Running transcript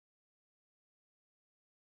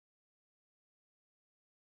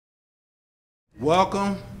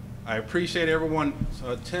welcome. I appreciate everyone's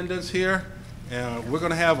attendance here, and we're going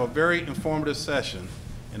to have a very informative session.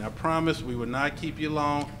 And I promise we will not keep you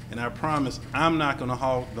long, and I promise I'm not going to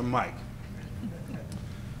hog the mic.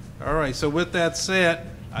 All right, so with that said,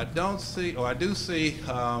 I do see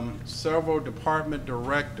several department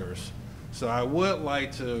directors. So I would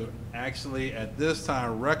like to actually at this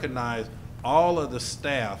time recognize all of the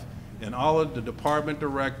staff and all of the department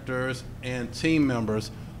directors and team members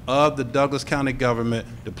of the Douglas County government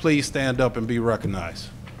to please stand up and be recognized.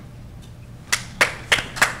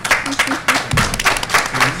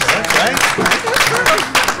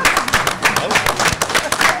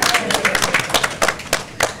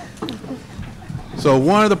 So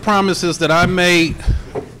one of the promises that I made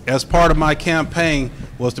as part of my campaign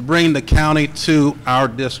was to bring the county to our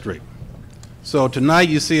district. So tonight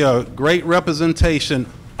you see a great representation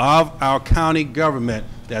of our county government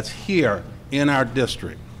that's here in our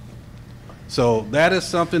district. So that is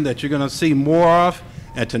something that you're going to see more of.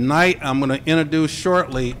 And tonight I'm going to introduce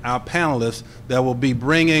shortly our panelists that will be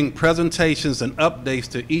bringing presentations and updates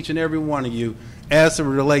to each and every one of you as it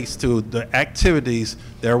relates to the activities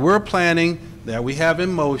that we're planning, that we have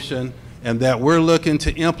in motion, and that we're looking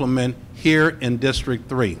to implement here in District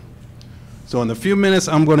 3. So in a few minutes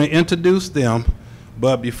I'm going to introduce them,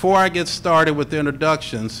 but before I get started with the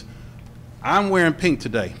introductions, I'm wearing pink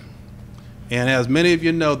today. And as many of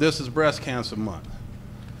you know, this is Breast Cancer Month.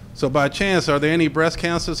 So by chance, are there any breast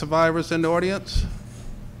cancer survivors in the audience?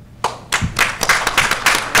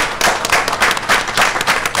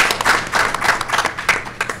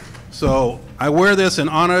 So I wear this in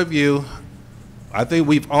honor of you. I think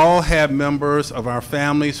we've all had members of our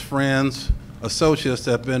families, friends, associates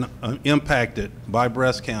that have been impacted by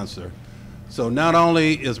breast cancer. So not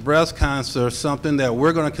only is breast cancer something that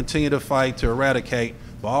we're going to continue to fight to eradicate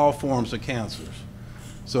for all forms of cancers.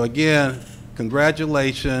 So again,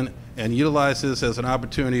 congratulations, and utilize this as an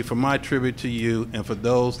opportunity for my tribute to you and for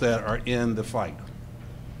those that are in the fight.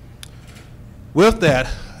 With that,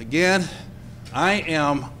 again, I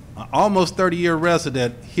am an almost 30-year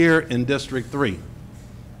resident here in District 3.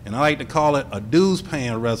 And I like to call it a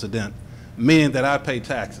dues-paying resident, meaning that I pay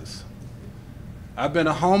taxes. I've been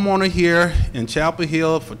a homeowner here in Chapel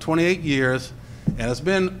Hill for 28 years, and it's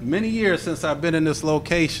been many years since I've been in this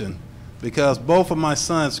location because both of my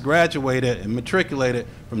sons graduated and matriculated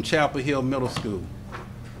from Chapel Hill Middle School.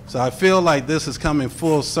 So I feel like this is coming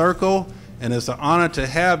full circle, and it's an honor to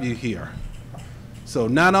have you here. So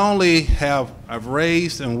not only have I've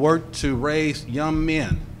raised and worked to raise young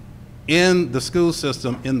men in the school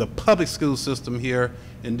system, in the public school system here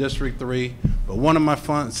in District 3, but one of my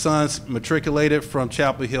sons matriculated from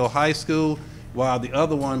Chapel Hill High School, while the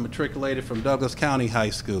other one matriculated from Douglas County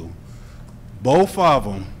High School. Both of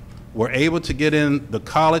them were able to get in the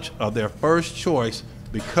college of their first choice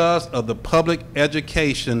because of the public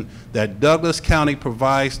education that Douglas County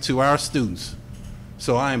provides to our students.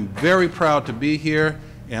 So I am very proud to be here,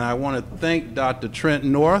 and I want to thank Dr. Trent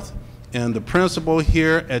North and the principal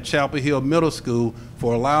here at Chapel Hill Middle School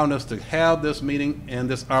for allowing us to have this meeting and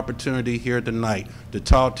this opportunity here tonight to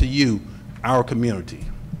talk to you, our community.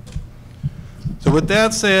 So with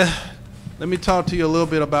that said, let me talk to you a little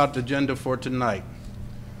bit about the agenda for tonight.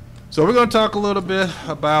 So we're going to talk a little bit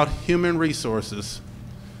about human resources.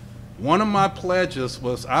 One of my pledges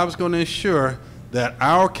was I was going to ensure that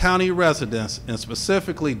our county residents, and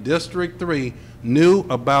specifically District 3, knew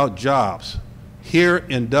about jobs here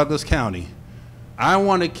in Douglas County. I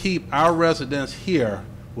want to keep our residents here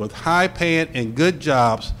with high-paying and good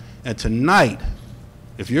jobs, and tonight,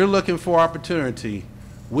 if you're looking for opportunity,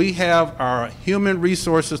 we have our Human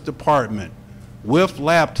Resources Department with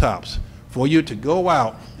laptops for you to go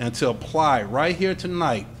out and to apply right here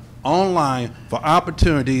tonight online for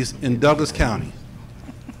opportunities in Douglas County.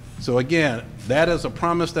 So again, that is a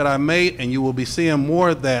promise that I made, and you will be seeing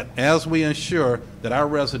more of that as we ensure that our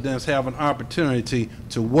residents have an opportunity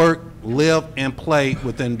to work, live, and play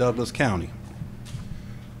within Douglas County.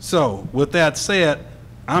 So with that said,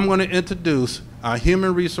 I'm going to introduce our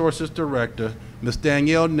Human Resources Director, Ms.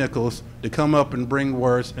 Danielle Nichols, to come up and bring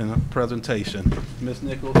words in a presentation. Ms.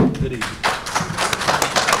 Nichols, good evening.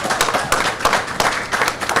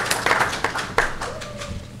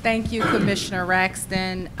 Thank you, Commissioner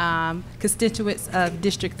Raxton, constituents of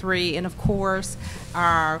District 3, and of course,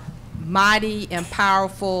 our mighty and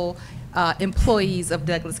powerful employees of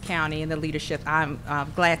Douglas County and the leadership. I'm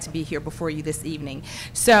glad to be here before you this evening.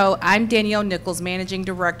 So I'm Danielle Nichols, Managing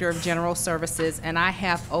Director of General Services, and I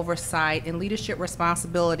have oversight and leadership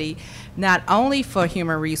responsibility not only for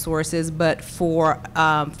human resources, but for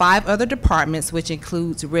 5 other departments, which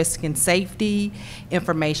includes risk and safety,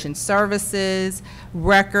 information services,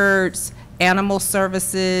 records, animal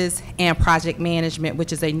services, and project management,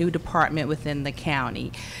 which is a new department within the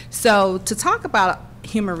county. So to talk about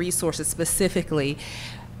human resources specifically,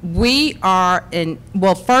 we are in,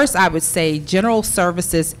 well, first I would say general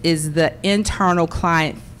services is the internal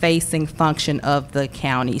client facing function of the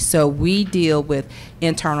county. So we deal with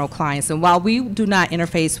internal clients, and while we do not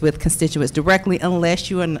interface with constituents directly unless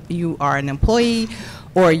you are an employee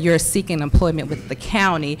or you're seeking employment with the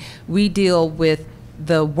county, we deal with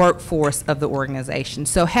the workforce of the organization.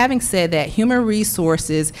 So having said that, human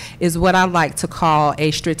resources is what I like to call a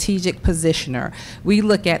strategic positioner. We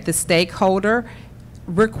look at the stakeholder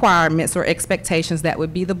requirements or expectations, that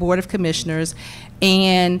would be the Board of Commissioners,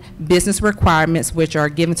 and business requirements which are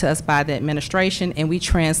given to us by the administration, and we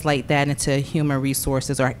translate that into human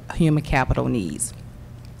resources or human capital needs.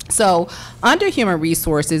 So under human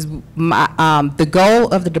resources, the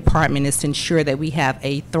goal of the department is to ensure that we have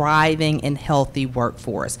a thriving and healthy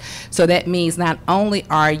workforce. So that means not only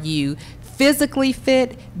are you physically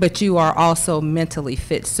fit, but you are also mentally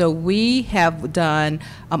fit. So we have done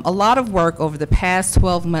a lot of work over the past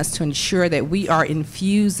 12 months to ensure that we are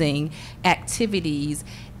infusing activities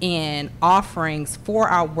and offerings for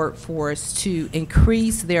our workforce to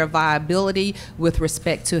increase their viability with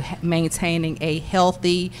respect to maintaining a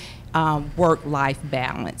healthy work-life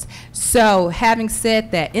balance. So having said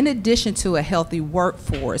that, in addition to a healthy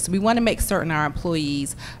workforce, we want to make certain our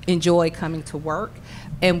employees enjoy coming to work,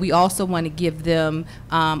 and we also want to give them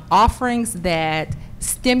offerings that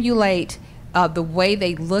stimulate the way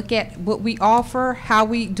they look at what we offer, how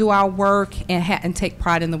we do our work, and take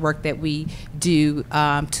pride in the work that we do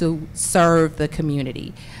to serve the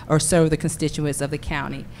community or serve the constituents of the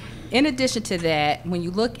county. In addition to that, when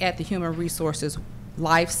you look at the human resources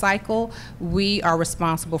life cycle, we are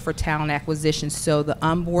responsible for talent acquisition, so the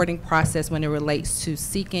onboarding process when it relates to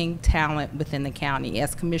seeking talent within the county.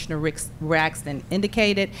 As Commissioner Raxton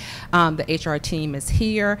indicated, the HR team is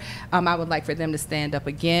here. I would like for them to stand up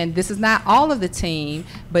again. This is not all of the team,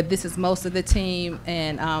 but this is most of the team,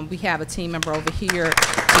 and we have a team member over here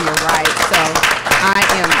on the right. So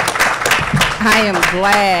I am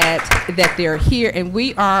glad that they're here, and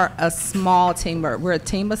we are a small team. We're a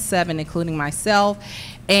team of 7, including myself,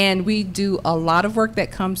 and we do a lot of work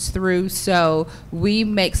that comes through, so we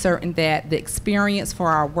make certain that the experience for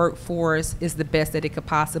our workforce is the best that it could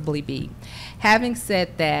possibly be. Having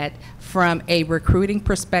said that, from a recruiting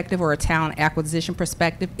perspective or a talent acquisition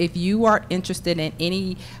perspective, if you are interested in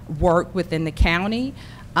any work within the county,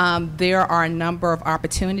 there are a number of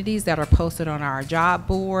opportunities that are posted on our job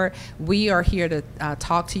board. We are here to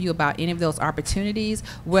talk to you about any of those opportunities.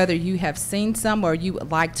 Whether you have seen some or you would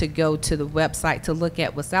like to go to the website to look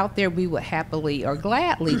at what's out there, we would happily or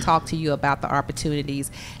gladly talk to you about the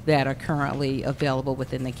opportunities that are currently available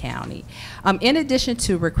within the county. In addition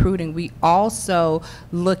to recruiting, we also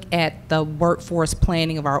look at the workforce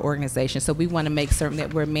planning of our organization. So we want to make certain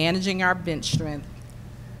that we're managing our bench strength.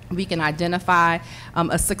 We can identify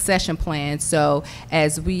a succession plan. So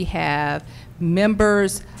as we have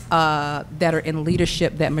members that are in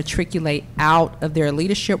leadership that matriculate out of their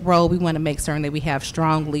leadership role, we want to make certain that we have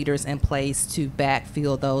strong leaders in place to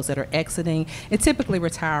backfill those that are exiting and typically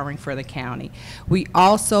retiring for the county. We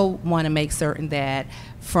also want to make certain that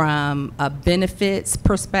from a benefits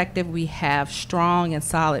perspective, we have strong and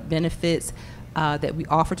solid benefits that we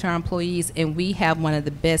offer to our employees, and we have one of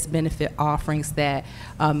the best benefit offerings that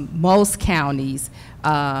most counties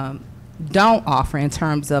don't offer in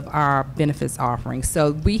terms of our benefits offerings.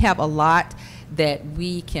 So we have a lot that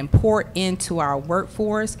we can pour into our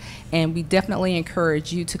workforce, and we definitely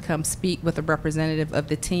encourage you to come speak with a representative of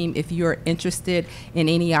the team if you're interested in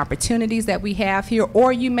any opportunities that we have here,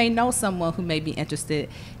 or you may know someone who may be interested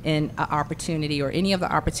in an opportunity or any of the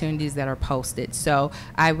opportunities that are posted. So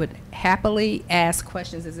I would happily ask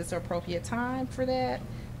questions. Is this an appropriate time for that?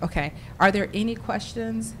 Okay. Are there any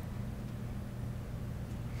questions?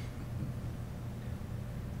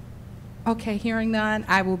 Okay, hearing none,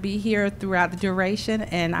 I will be here throughout the duration,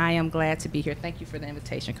 and I am glad to be here. Thank you for the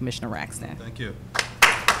invitation, Commissioner Raxton. Thank you.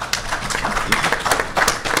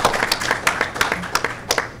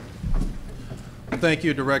 Thank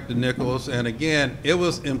you, Director Nichols. And again, it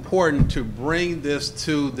was important to bring this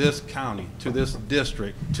to this county, to this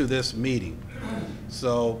district, to this meeting.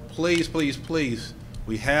 So please, please, please,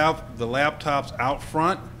 we have the laptops out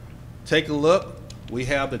front. take a look. We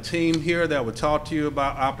have the team here that will talk to you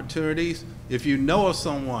about opportunities. If you know of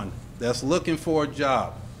someone that's looking for a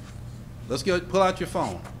job, pull out your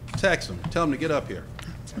phone, text them, tell them to get up here.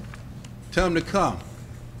 Tell them to come,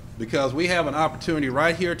 because we have an opportunity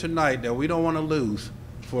right here tonight that we don't want to lose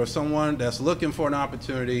for someone that's looking for an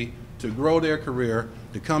opportunity to grow their career,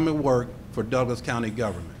 to come and work for Douglas County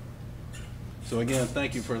government. So again,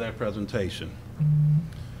 thank you for that presentation.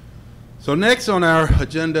 So next on our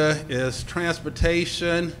agenda is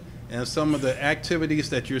transportation and some of the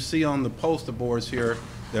activities that you see on the poster boards here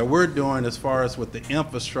that we're doing as far as with the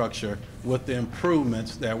infrastructure, with the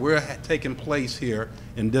improvements that we're taking place here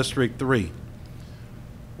in District 3.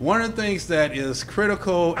 One of the things that is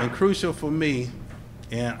critical and crucial for me,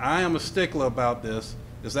 and I am a stickler about this,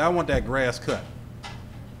 is that I want that grass cut.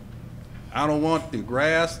 I don't want the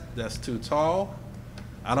grass that's too tall.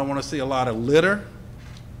 I don't want to see a lot of litter.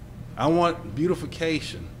 I want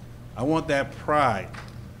beautification. I want that pride.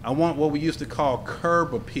 I want what we used to call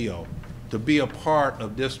curb appeal to be a part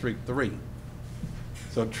of District 3.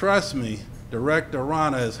 So trust me, Director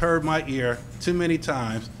Rana has heard my ear too many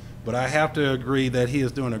times, but I have to agree that he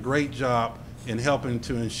is doing a great job in helping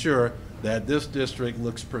to ensure that this district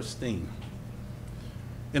looks pristine.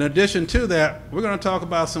 In addition to that, we're going to talk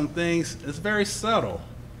about some things that's very subtle,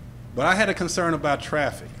 but I had a concern about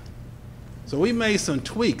traffic. So we made some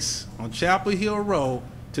tweaks on Chapel Hill Road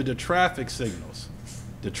to the traffic signals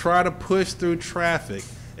to try to push through traffic,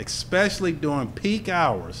 especially during peak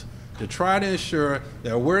hours, to try to ensure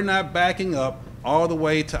that we're not backing up all the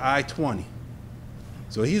way to I-20.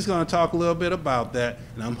 So he's going to talk a little bit about that,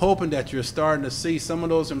 and I'm hoping that you're starting to see some of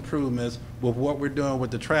those improvements with what we're doing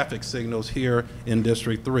with the traffic signals here in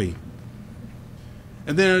District 3.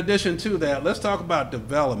 And then in addition to that, let's talk about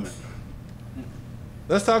development.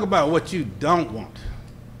 Let's talk about what you don't want.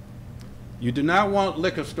 You do not want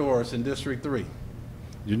liquor stores in District 3.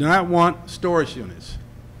 You do not want storage units.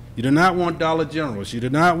 You do not want Dollar Generals. You do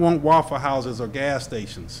not want Waffle Houses or gas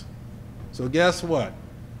stations. So guess what?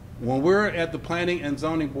 When we're at the Planning and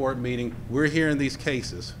Zoning Board meeting, we're hearing these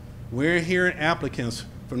cases. We're hearing applicants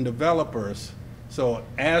from developers. So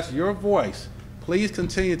as your voice, please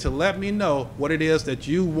continue to let me know what it is that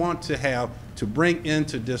you want to have to bring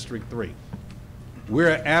into District 3. We're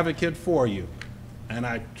an advocate for you, and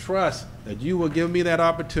I trust that you will give me that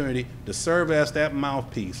opportunity to serve as that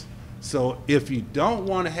mouthpiece. So if you don't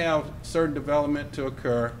want to have certain development to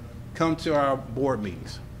occur, come to our board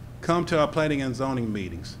meetings. Come to our planning and zoning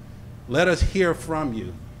meetings. Let us hear from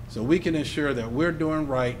you so we can ensure that we're doing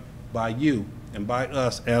right by you and by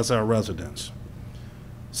us as our residents.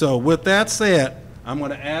 So with that said, I'm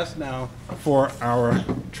going to ask now for our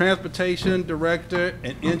Transportation Director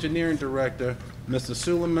and Engineering Director, Mr.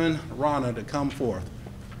 Suleiman Rana, to come forth.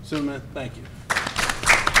 Suleiman, thank you.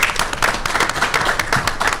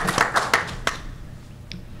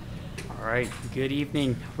 All right, good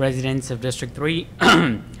evening, residents of District 3.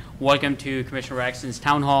 Welcome to Commissioner Raxton's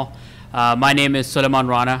Town Hall. My name is Suleiman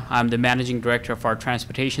Rana. I'm the Managing Director of our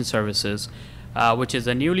Transportation Services, which is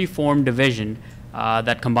a newly formed division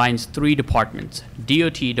that combines 3 departments: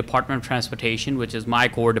 DOT, Department of Transportation, which is my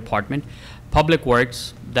core department; Public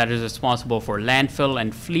Works, that is responsible for landfill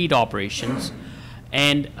and fleet operations;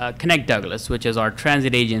 and Connect Douglas, which is our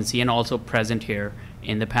transit agency and also present here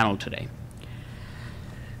in the panel today.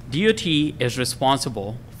 DOT is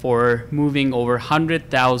responsible for moving over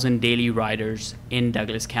 100,000 daily riders in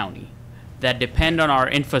Douglas County that depend on our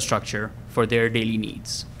infrastructure for their daily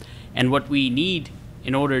needs. And what we need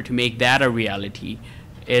in order to make that a reality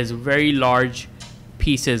is very large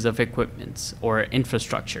pieces of equipment or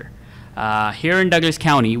infrastructure. Here in Douglas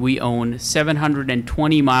County, we own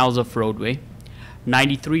 720 miles of roadway,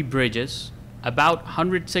 93 bridges, about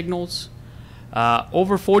 100 signals,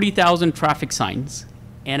 over 40,000 traffic signs,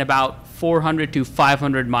 and about 400 to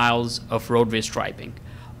 500 miles of roadway striping.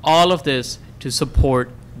 All of this to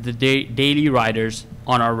support the daily riders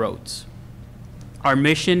on our roads. Our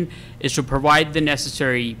mission is to provide the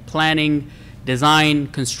necessary planning, design,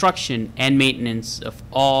 construction, and maintenance of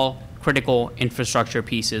all critical infrastructure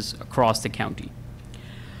pieces across the county.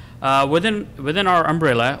 Within our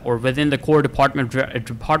umbrella, or within the core Department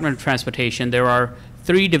of Transportation, there are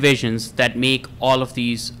 3 divisions that make all of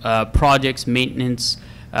these projects, maintenance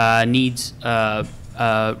needs a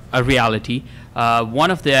reality. One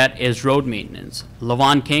of that is road maintenance.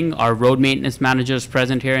 Lavon King, our road maintenance manager, is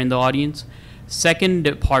present here in the audience. Second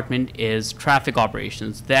department is traffic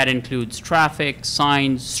operations. That includes traffic,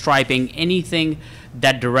 signs, striping, anything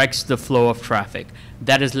that directs the flow of traffic.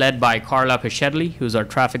 That is led by Carla Peschedli, who's our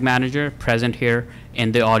traffic manager, present here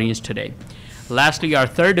in the audience today. Lastly, our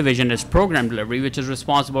third division is program delivery, which is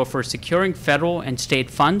responsible for securing federal and state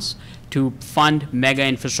funds to fund mega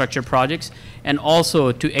infrastructure projects and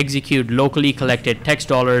also to execute locally collected tax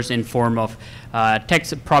dollars in form of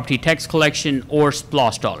property tax collection or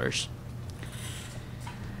SPLOST dollars.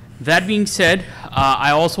 That being said,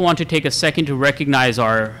 I also want to take a second to recognize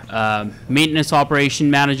our maintenance operation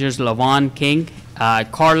managers, Lavan King,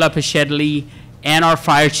 Carla Pashedley, and our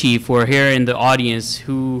fire chief who are here in the audience,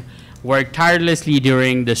 who worked tirelessly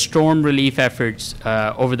during the storm relief efforts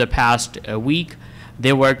over the past week.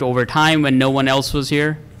 They worked overtime when no one else was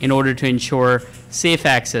here in order to ensure safe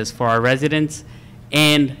access for our residents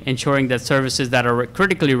and ensuring that services that are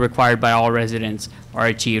critically required by all residents are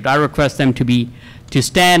achieved. I request them to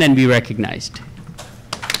stand and be recognized.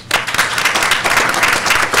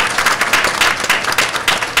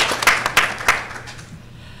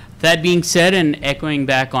 That being said, and echoing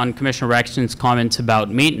back on Commissioner Raxton's comments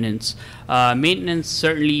about maintenance, maintenance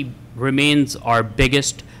certainly remains our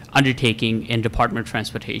biggest undertaking in Department of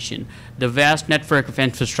Transportation. The vast network of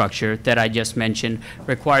infrastructure that I just mentioned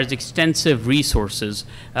requires extensive resources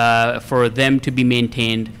for them to be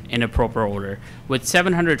maintained in a proper order. With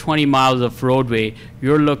 720 miles of roadway,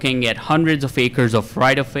 you're looking at hundreds of acres of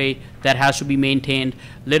right-of-way that has to be maintained,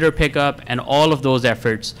 litter pickup, and all of those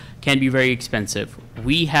efforts can be very expensive.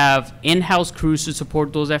 We have in-house crews to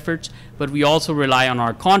support those efforts, but we also rely on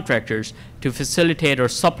our contractors to facilitate or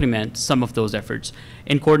supplement some of those efforts.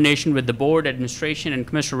 In coordination with the board, administration, and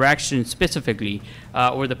Commissioner Raxton specifically,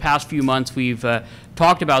 over the past few months, we've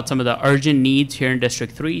talked about some of the urgent needs here in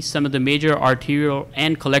District 3, some of the major arterial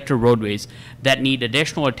and collector roadways that need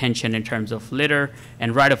additional attention in terms of litter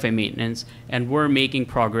and right-of-way maintenance, and we're making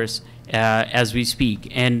progress as we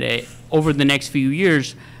speak. And over the next few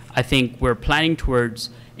years, I think we're planning towards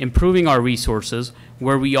improving our resources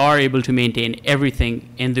where we are able to maintain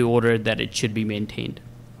everything in the order that it should be maintained.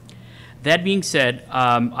 That being said,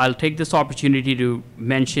 I'll take this opportunity to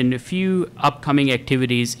mention a few upcoming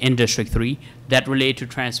activities in District 3 that relate to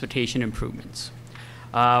transportation improvements.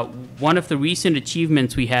 One of the recent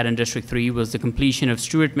achievements we had in District 3 was the completion of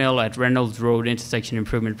Stewart Mill at Reynolds Road Intersection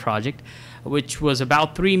Improvement Project, which was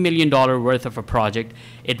about $3 million worth of a project.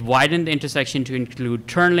 It widened the intersection to include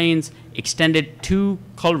turn lanes, extended 2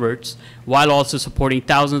 culverts, while also supporting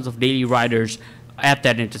thousands of daily riders at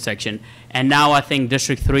that intersection. And now I think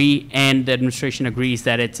District 3 and the administration agrees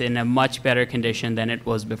that it's in a much better condition than it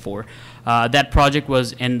was before. That project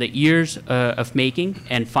was in the years of making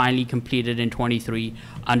and finally completed in 23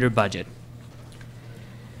 under budget.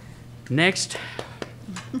 Next,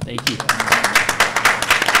 thank you.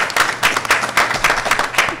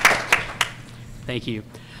 Thank you.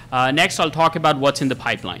 Next, I'll talk about what's in the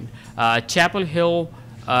pipeline. Chapel Hill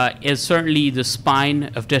is certainly the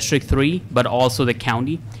spine of District 3, but also the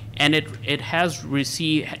county, and it has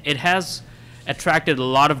attracted a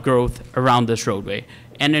lot of growth around this roadway.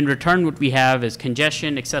 And in return, what we have is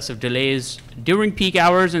congestion, excessive delays during peak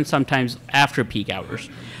hours, and sometimes after peak hours.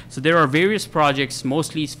 So there are various projects,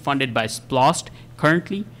 mostly funded by SPLOST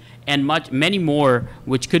currently, and many more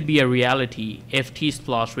which could be a reality if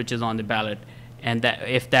T-SPLOST, which is on the ballot, and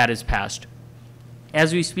if that is passed.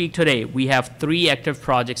 As we speak today, we have 3 active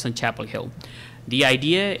projects on Chapel Hill. The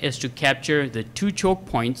idea is to capture the 2 choke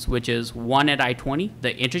points, which is one at I-20,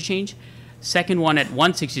 the interchange, second one at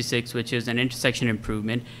 166, which is an intersection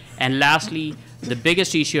improvement, and lastly, the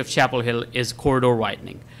biggest issue of Chapel Hill is corridor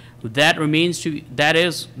widening. That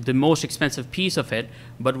is the most expensive piece of it,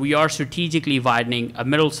 but we are strategically widening a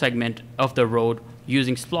middle segment of the road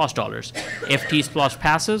using SPLOST dollars. If T-SPLOST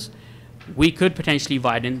passes, we could potentially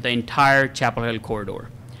widen the entire Chapel Hill corridor.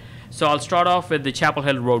 So I'll start off with the Chapel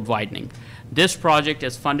Hill Road widening. This project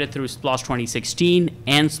is funded through SPLOST 2016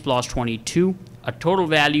 and SPLOST 22, a total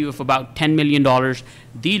value of about $10 million,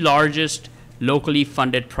 the largest locally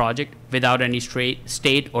funded project without any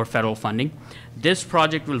state or federal funding. This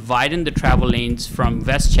project will widen the travel lanes from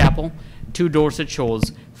West Chapel to Dorset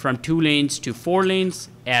Shoals from 2 lanes to 4 lanes,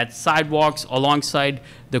 add sidewalks alongside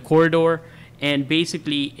the corridor, and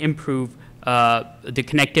basically improve the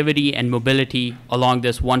connectivity and mobility along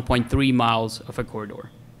this 1.3 miles of a corridor.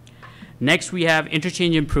 Next, we have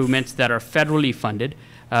interchange improvements that are federally funded,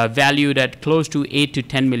 valued at close to $8 to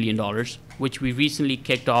 $10 million, which we recently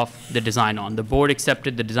kicked off the design on. The board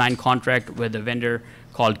accepted the design contract with a vendor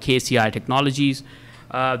called KCI Technologies.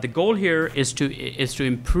 The goal here is to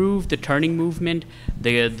improve the turning movement,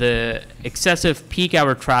 the excessive peak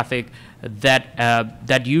hour traffic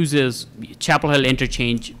that uses Chapel Hill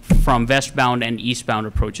interchange from westbound and eastbound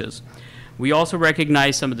approaches. We also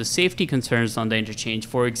recognize some of the safety concerns on the interchange.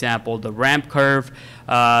 For example, the ramp curve,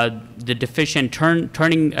 the deficient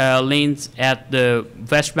turning lanes at the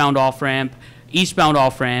westbound off-ramp, eastbound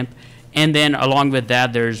off-ramp, and then along with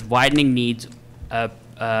that, there's widening needs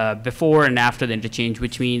before and after the interchange,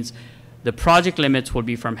 which means the project limits will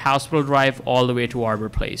be from Hospital Drive all the way to Arbor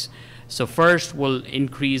Place. So first, we'll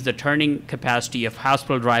increase the turning capacity of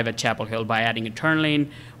Hospital Drive at Chapel Hill by adding a turn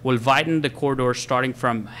lane. We'll widen the corridor starting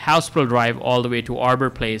from Hospital Drive all the way to Arbor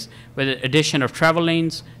Place with the addition of travel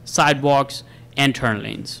lanes, sidewalks, and turn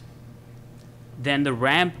lanes. Then the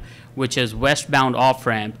ramp, which is westbound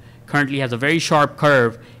off-ramp, currently has a very sharp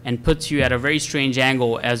curve and puts you at a very strange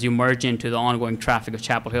angle as you merge into the ongoing traffic of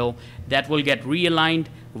Chapel Hill. That will get realigned,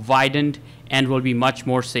 widened, and will be much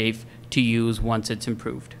more safe to use once it's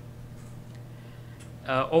improved.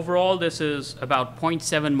 Overall, this is about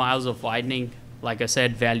 0.7 miles of widening, like I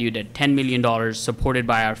said, valued at $10 million, supported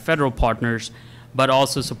by our federal partners, but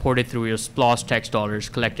also supported through your SPLOST tax dollars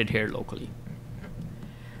collected here locally.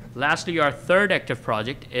 Lastly, our third active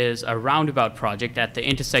project is a roundabout project at the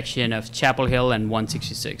intersection of Chapel Hill and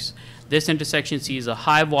 166. This intersection sees a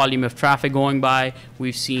high volume of traffic going by.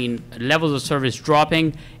 We've seen levels of service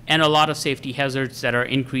dropping and a lot of safety hazards that are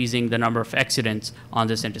increasing the number of accidents on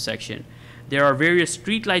this intersection. There are various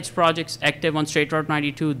streetlights projects active on State Route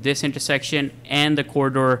 92. This intersection and the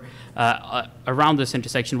corridor around this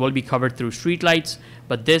intersection will be covered through streetlights,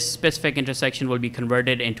 but this specific intersection will be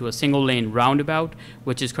converted into a single-lane roundabout,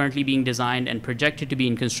 which is currently being designed and projected to be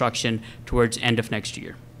in construction towards end of next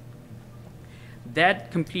year.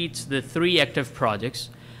 That completes the 3 active projects,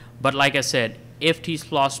 but like I said, if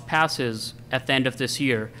T-SPLOST passes at the end of this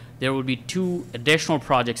year, there will be 2 additional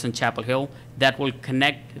projects in Chapel Hill that will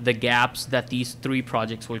connect the gaps that these 3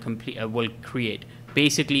 projects will create.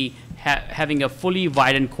 Basically, having a fully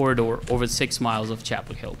widened corridor over 6 miles of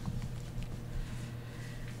Chapel Hill.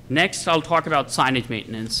 Next, I'll talk about signage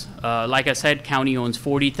maintenance. Like I said, county owns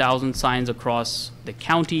 40,000 signs across the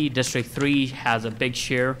county. District 3 has a big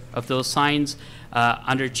share of those signs.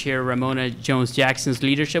 Under Chair Ramona Jones-Jackson's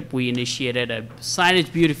leadership, we initiated a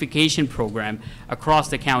signage beautification program across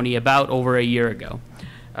the county about over a year ago.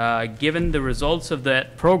 Given the results of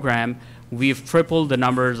that program, we've tripled the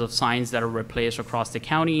numbers of signs that are replaced across the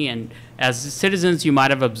county, and as citizens, you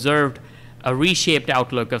might have observed a reshaped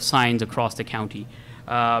outlook of signs across the county.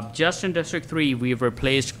 Just in District 3, we've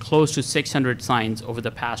replaced close to 600 signs over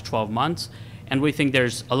the past 12 months, and we think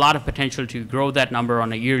there's a lot of potential to grow that number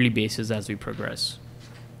on a yearly basis as we progress.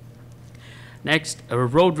 Next,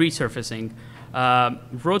 road resurfacing.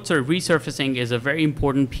 Road resurfacing is a very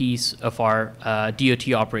important piece of our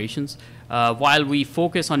DOT operations. While we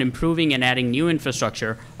focus on improving and adding new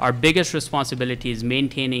infrastructure, our biggest responsibility is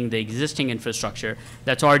maintaining the existing infrastructure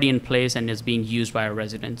that's already in place and is being used by our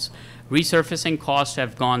residents. Resurfacing costs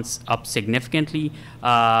have gone up significantly.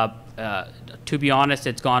 To be honest,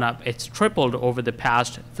 it's tripled over the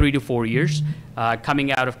past 3 to 4 years.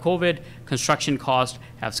 Coming out of COVID, construction costs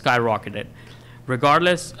have skyrocketed.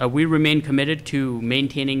 Regardless, we remain committed to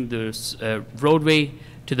maintaining the roadway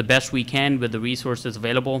to the best we can with the resources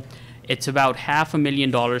available. It's about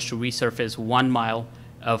 $500,000 to resurface 1 mile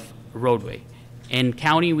of roadway. In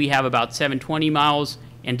county, we have about 720 miles.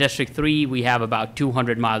 In District 3, we have about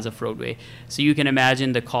 200 miles of roadway. So you can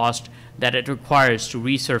imagine the cost that it requires to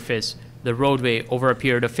resurface the roadway over a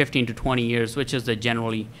period of 15 to 20 years, which is the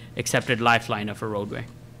generally accepted lifeline of a roadway.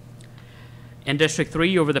 In District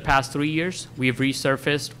 3, over the past 3 years, we have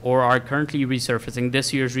resurfaced or are currently resurfacing.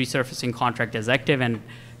 This year's resurfacing contract is active and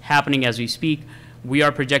happening as we speak. We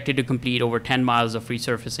are projected to complete over 10 miles of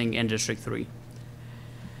resurfacing in District 3.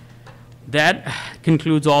 That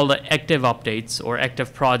concludes all the active updates or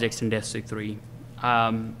active projects in District 3.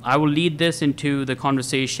 I will lead this into the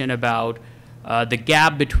conversation about the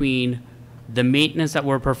gap between the maintenance that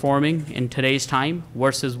we're performing in today's time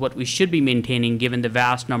versus what we should be maintaining given the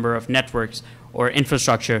vast number of networks or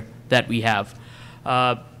infrastructure that we have.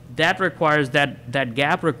 That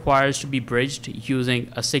gap requires to be bridged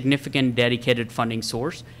using a significant dedicated funding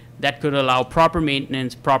source that could allow proper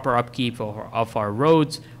maintenance, proper upkeep of our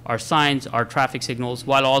roads, our signs, our traffic signals,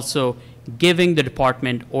 while also giving the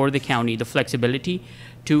department or the county the flexibility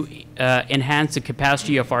to enhance the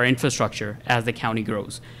capacity of our infrastructure as the county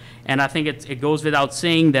grows. And I think it goes without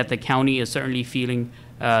saying that the county is certainly feeling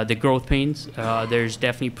the growth pains. There's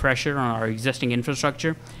definitely pressure on our existing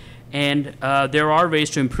infrastructure, and there are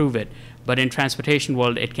ways to improve it, but in transportation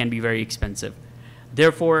world, it can be very expensive.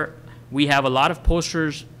 Therefore, we have a lot of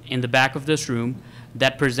posters in the back of this room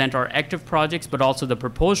that present our active projects, but also the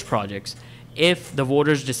proposed projects if the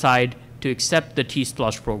voters decide to accept the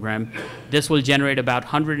T-Plus program. This will generate about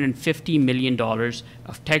 $150 million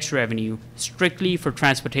of tax revenue strictly for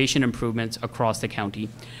transportation improvements across the county.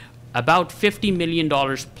 About $50 million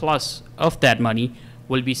plus of that money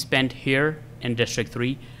will be spent here in District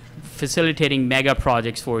 3, facilitating mega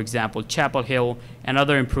projects, for example, Chapel Hill, and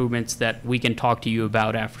other improvements that we can talk to you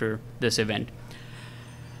about after this event.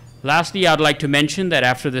 Lastly, I'd like to mention that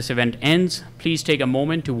after this event ends, please take a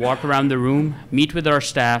moment to walk around the room, meet with our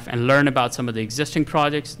staff, and learn about some of the existing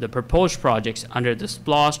projects, the proposed projects under the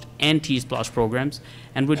SPLOST and T-SPLOST programs,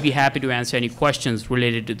 and would be happy to answer any questions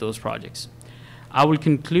related to those projects. I will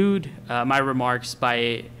conclude my remarks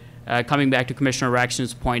by coming back to Commissioner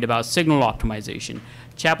Raxton's point about signal optimization.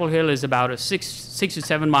 Chapel Hill is about a 6 to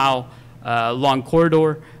 7 mile long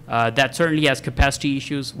corridor that certainly has capacity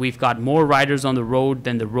issues. We've got more riders on the road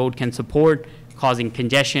than the road can support, causing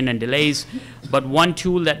congestion and delays. But one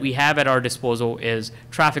tool that we have at our disposal is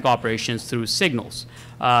traffic operations through signals.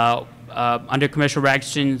 Under Commissioner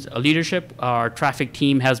Raxton's leadership, our traffic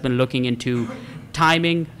team has been looking into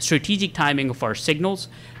timing, strategic timing of our signals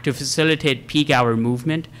to facilitate peak hour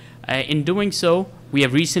movement. In doing so, we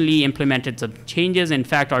have recently implemented some changes. In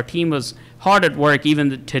fact, our team was hard at work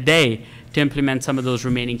even today to implement some of those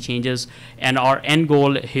remaining changes. And our end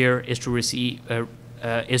goal here is to achieve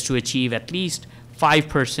at least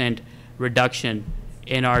 5% reduction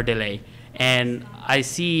in our delay. And I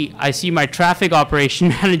see my traffic operation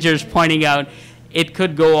managers pointing out it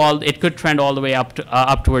could trend all the way up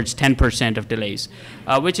towards 10% of delays,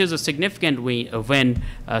 which is a significant win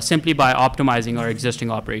simply by optimizing our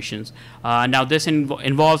existing operations. Now this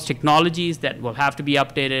involves technologies that will have to be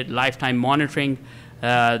updated, lifetime monitoring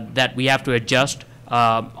that we have to adjust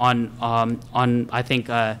on I think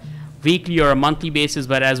weekly or a monthly basis,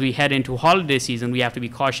 but as we head into holiday season, we have to be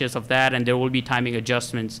cautious of that, and there will be timing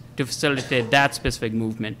adjustments to facilitate that specific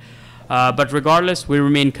movement. But regardless, we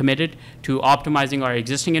remain committed to optimizing our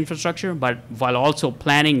existing infrastructure, but while also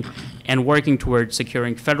planning and working towards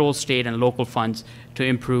securing federal, state, and local funds to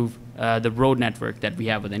improve the road network that we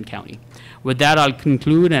have within county. With that, I'll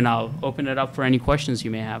conclude, and I'll open it up for any questions you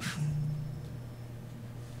may have.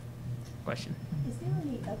 Question? Is there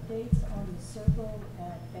any updates on the circle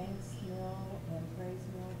at Banks Mill and Praise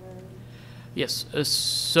Mill Road? Yes,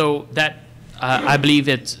 so that I believe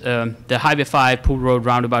it's the Highway 5 Pool Road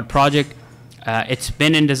Roundabout project. It's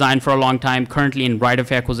been in design for a long time, currently in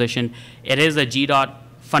right-of-way acquisition. It is a GDOT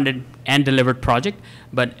funded and delivered project,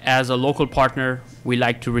 but as a local partner, we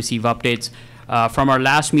like to receive updates. From our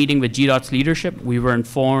last meeting with GDOT's leadership, we were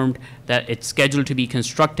informed that it's scheduled to be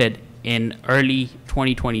constructed in early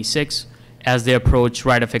 2026 as they approach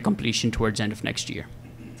right-of-way completion towards the end of next year.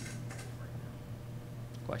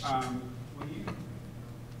 Question? When you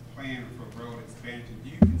plan for road expansion, do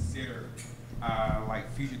you consider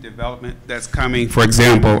like future development that's coming? For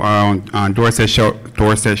example, on Dorset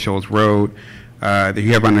Shoals Road, that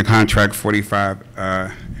you have under contract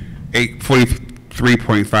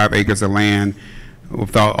 43.5 acres of land,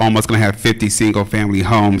 without almost going to have 50 single-family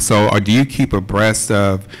homes. So, do you keep abreast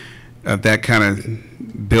of that kind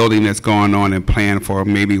of building that's going on and plan for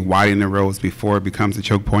maybe widening the roads before it becomes a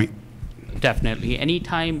choke point? Definitely.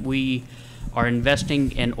 Anytime we are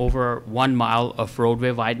investing in over 1 mile of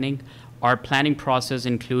roadway widening, our planning process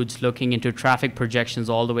includes looking into traffic projections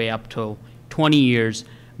all the way up to 20 years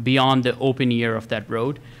beyond the open year of that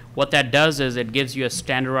road. What that does is it gives you a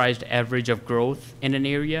standardized average of growth in an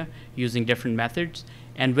area using different methods.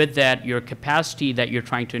 And with that, your capacity that you're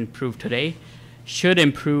trying to improve today should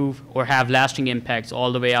improve or have lasting impacts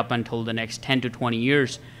all the way up until the next 10 to 20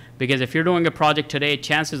 years. Because if you're doing a project today,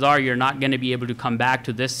 chances are you're not going to be able to come back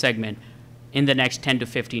to this segment in the next 10 to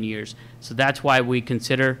 15 years. So that's why we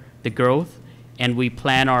consider the growth, and we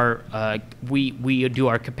plan our, we do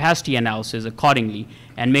our capacity analysis accordingly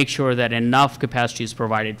and make sure that enough capacity is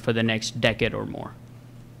provided for the next decade or more.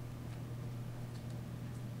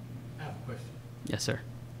 I have a question. Yes, sir.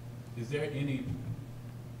 Is there any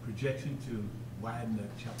projection to widen the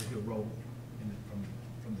Chapel Hill Road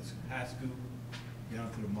from the high school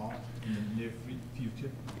down to the mall in the near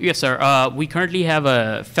future? Yes, sir. We currently have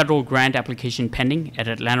a federal grant application pending at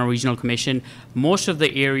Atlanta Regional Commission. Most of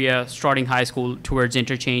the area, starting high school towards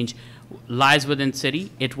interchange, lies within city.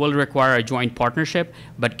 It will require a joint partnership,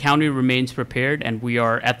 but county remains prepared, and we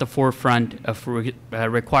are at the forefront of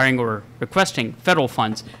requiring or requesting federal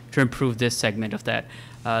funds to improve this segment of that.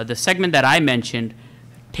 The segment that I mentioned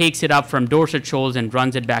takes it up from Dorset Shoals and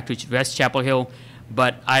runs it back to West Chapel Hill,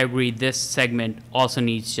 but I agree this segment also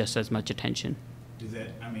needs just as much attention. Is that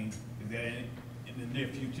in the near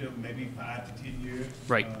future, maybe 5 to 10 years?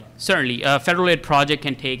 Right. Certainly. A federal aid project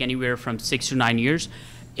can take anywhere from 6 to 9 years.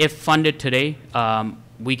 if funded today,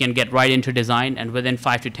 we can get right into design, and within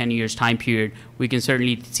 5 to 10 years time period, we can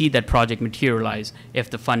certainly see that project materialize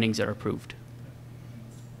if the fundings are approved.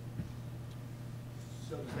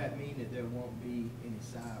 So does that mean that there won't be any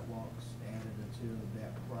sidewalks added until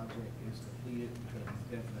that project is completed? Because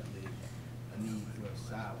there's definitely a need for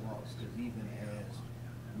sidewalks, because even as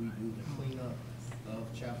we do the cleanup of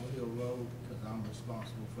Chapel Hill Road, because I'm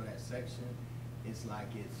responsible for that section, it's like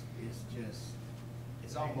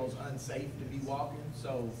it's almost unsafe to be walking.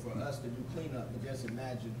 So for us to do cleanup, but just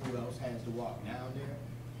imagine who else has to walk down there.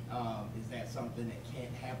 Is that something that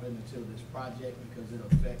can't happen until this project because it'll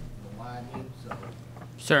affect the widening? So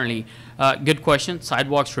Certainly. Good question.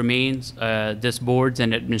 Sidewalks remains this board's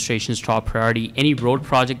and administration's top priority. Any road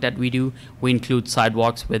project that we do, we include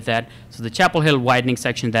sidewalks with that. So the Chapel Hill widening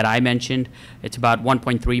section that I mentioned, it's about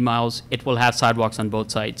 1.3 miles. It will have sidewalks on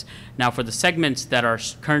both sides. Now, for the segments that are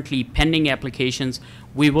currently pending applications,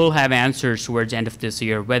 we will have answers towards the end of this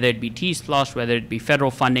year, whether it be T-SPLOST, whether it be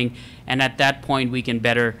federal funding, and at that point, we can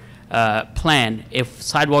better plan if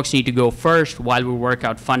sidewalks need to go first while we work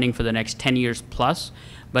out funding for the next 10 years plus.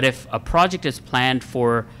 But if a project is planned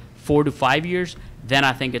for 4 to 5 years, then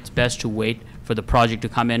I think it's best to wait for the project to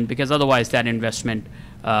come in, because otherwise that investment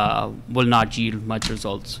will not yield much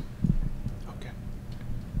results. Okay.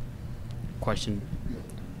 Question?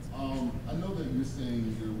 I know that you're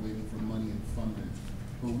saying you're waiting for money and funding,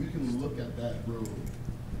 but we can look at that road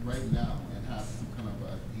right now and have some kind of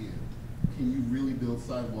idea. Can you really build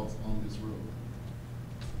sidewalks on this road?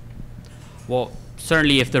 Well,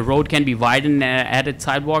 certainly if the road can be widened and added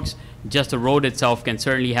sidewalks, just the road itself can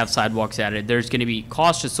certainly have sidewalks added. There's going to be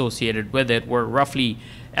cost associated with it. We're roughly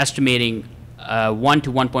estimating $1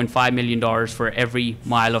 to $1.5 million for every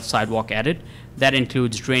mile of sidewalk added. That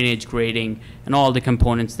includes drainage, grading, and all the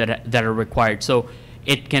components that are required. So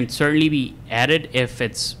it can certainly be added if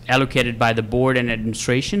it's allocated by the board and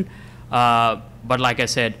administration. But like I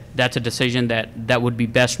said, that's a decision that would be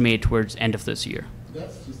best made towards end of this year.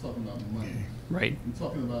 That's just talking about money. Right. I'm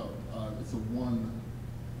talking about it's a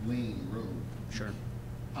one-lane road. Sure.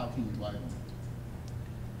 How can you widen it?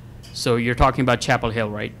 So you're talking about Chapel Hill,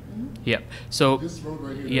 right? Mm-hmm. Yep. So This road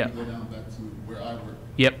right here, yeah. go down back to where I work.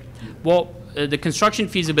 Yep. Well, the construction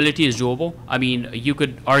feasibility is doable. I mean, you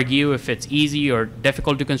could argue if it's easy or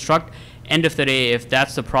difficult to construct. End of the day, if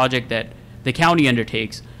that's the project that the county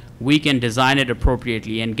undertakes, we can design it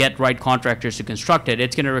appropriately and get right contractors to construct it.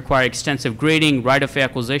 It's going to require extensive grading, right-of-way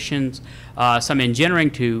acquisitions, some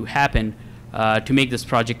engineering to happen to make this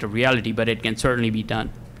project a reality, but it can certainly be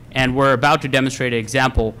done. And we're about to demonstrate an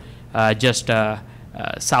example just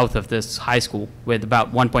south of this high school with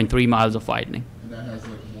about 1.3 miles of widening. And that has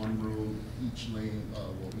like one road, each lane,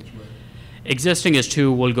 each way. Existing is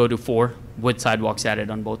 2, will go to 4 with sidewalks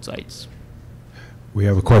added on both sides. We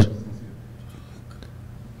have a question.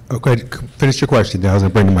 Okay, finish your question. Now I was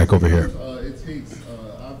going to bring the mic over here. It takes,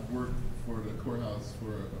 I've worked for the courthouse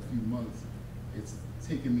for a few months. It's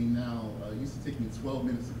taken me now, it used to take me 12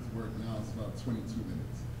 minutes to work, now it's about 22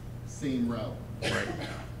 minutes. Same route. Right.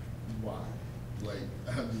 Why? Like,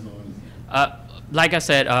 I just don't understand. Like I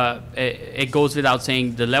said, it goes without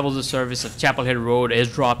saying the levels of service of Chapel Hill Road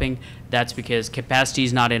is dropping. That's because capacity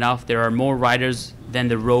is not enough. There are more riders than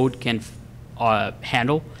the road can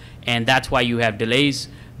handle, and that's why you have delays.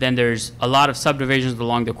 Then there's a lot of subdivisions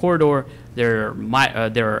along the corridor. There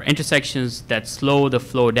are intersections that slow the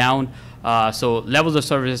flow down. So levels of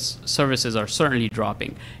services are certainly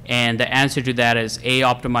dropping. And the answer to that is A,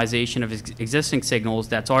 optimization of existing signals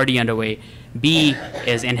that's already underway. B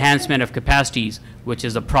is enhancement of capacities, which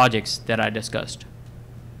is the projects that I discussed.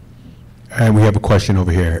 And we have a question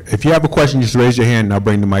over here. If you have a question, just raise your hand and I'll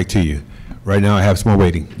bring the mic to you. Right now I have someone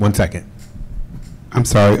waiting. 1 second. I'm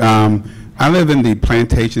sorry. I live in the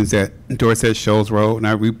plantations at Dorset Shoals Road, and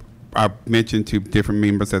I mentioned to different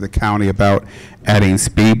members of the county about adding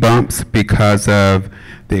speed bumps because of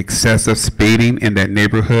the excessive speeding in that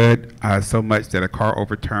neighborhood, so much that a car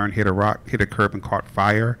overturned, hit a rock, hit a curb, and caught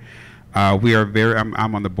fire. We are very,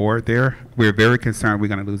 I'm on the board there. We're very concerned we're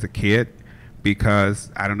going to lose a kid because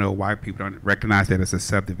I don't know why people don't recognize that as a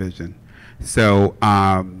subdivision. So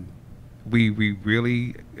we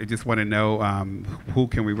really just want to know who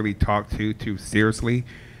can we really talk to seriously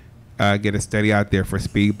get a study out there for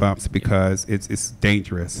speed bumps, because it's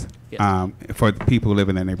dangerous for the people who live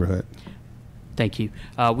in that neighborhood. Thank you.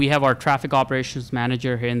 We have our traffic operations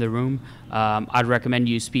manager here in the room. I'd recommend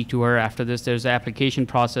you speak to her after this. There's an application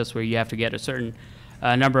process where you have to get a certain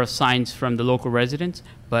number of signs from the local residents,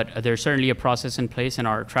 but there's certainly a process in place, and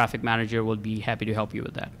our traffic manager will be happy to help you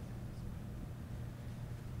with that.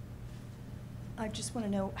 I just want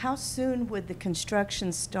to know, how soon would the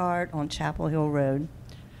construction start on Chapel Hill Road?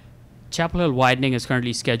 Chapel Hill widening is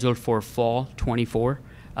currently scheduled for fall 24.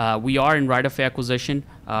 We are in right-of-way acquisition.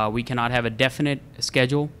 We cannot have a definite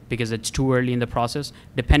schedule because it's too early in the process.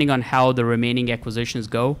 Depending on how the remaining acquisitions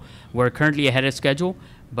go, we're currently ahead of schedule,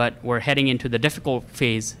 but we're heading into the difficult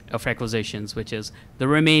phase of acquisitions, which is the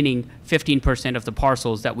remaining 15% of the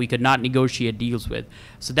parcels that we could not negotiate deals with.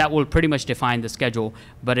 So that will pretty much define the schedule,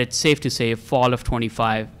 but it's safe to say fall of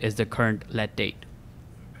 25 is the current let date.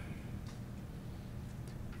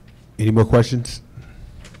 Any more questions?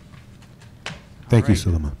 Thank you, right.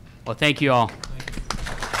 Suleiman. Well, thank you all.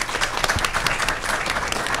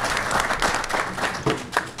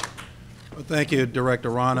 Well, thank you, Director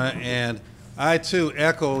Rana, and I too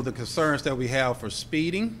echo the concerns that we have for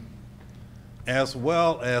speeding, as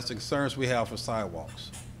well as the concerns we have for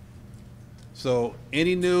sidewalks. So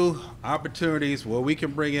any new opportunities where we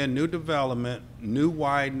can bring in new development, new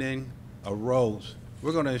widening of roads,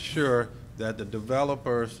 we're going to ensure that the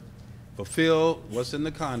developers fulfill what's in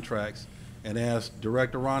the contracts, and as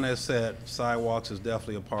Director Rana has said, sidewalks is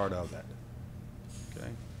definitely a part of that. Okay?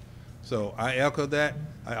 So I echo that.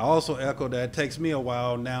 I also echo that it takes me a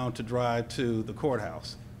while now to drive to the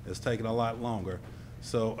courthouse. It's taking a lot longer.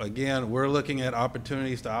 So again, we're looking at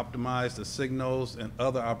opportunities to optimize the signals and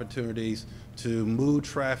other opportunities to move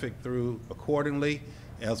traffic through accordingly,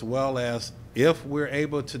 as well as if we're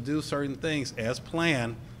able to do certain things as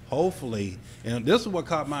planned, hopefully, and this is what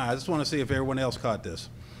caught my eye. I just want to see if everyone else caught this.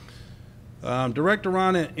 Director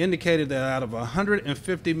Rana indicated that out of a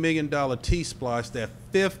 $150 million T-Splotch, that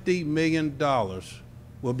 $50 million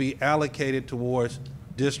will be allocated towards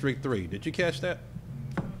District 3. Did you catch that?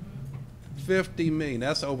 50 million,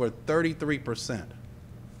 that's over 33%.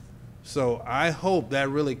 So I hope that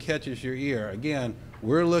really catches your ear. Again,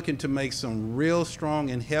 we're looking to make some real strong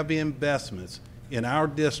and heavy investments in our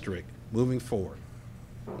district moving forward.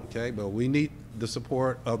 Okay, but we need the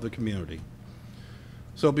support of the community.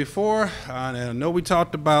 So before, I know we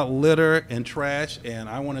talked about litter and trash, and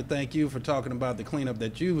I want to thank you for talking about the cleanup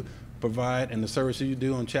that you provide and the services you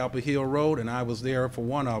do on Chapel Hill Road, and I was there for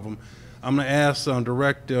one of them. I'm going to ask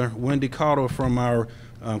Director Wendy Cottle from our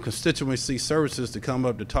constituency services to come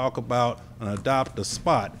up to talk about an Adopt a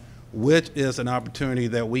Spot, which is an opportunity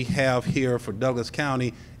that we have here for Douglas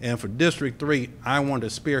County, and for District 3, I want to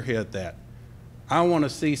spearhead that. I want to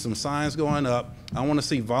see some signs going up. I want to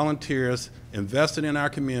see volunteers invested in our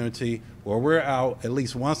community where we're out at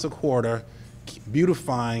least once a quarter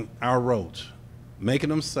beautifying our roads, making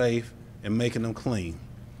them safe and making them clean.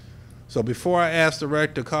 So before I ask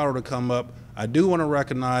Director Cottle to come up, I do want to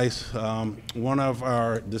recognize one of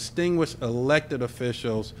our distinguished elected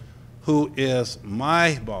officials who is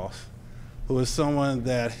my boss, who is someone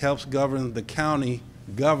that helps govern the county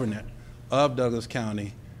government of Douglas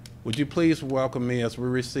County. Would you please welcome me as we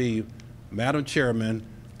receive Madam Chairman,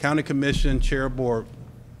 County Commission Chair Board,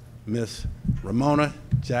 Ms. Ramona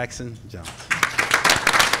Jackson Jones.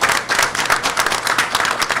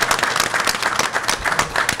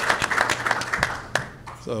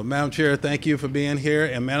 So, Madam Chair, thank you for being here.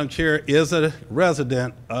 And Madam Chair is a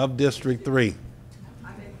resident of District 3.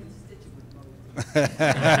 I'm in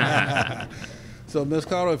constituent mode. So, Ms.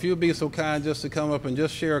 Cottle, if you'd be so kind just to come up and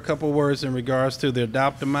just share a couple words in regards to the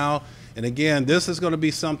Adopt a Mile. And again, this is going to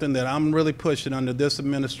be something that I'm really pushing under this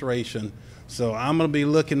administration. So I'm going to be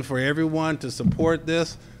looking for everyone to support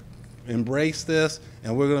this, embrace this,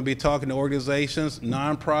 and we're going to be talking to organizations,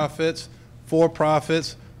 nonprofits,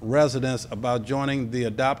 for-profits, residents about joining the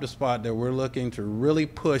Adopt a Spot that we're looking to really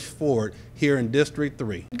push forward here in District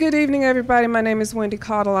 3. Good evening, everybody. My name is Wendy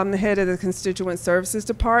Cottle. I'm the head of the Constituent Services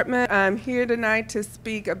Department. I'm here tonight to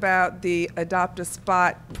speak about the Adopt a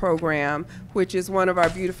Spot program, which is one of our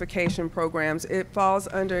beautification programs. It falls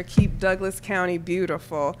under Keep Douglas County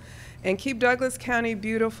Beautiful. And Keep Douglas County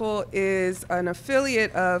Beautiful is an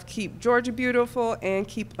affiliate of Keep Georgia Beautiful and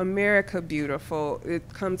Keep America Beautiful.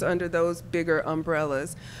 It comes under those bigger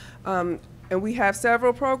umbrellas. And we have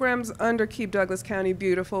several programs under Keep Douglas County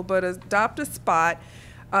Beautiful, but Adopt a Spot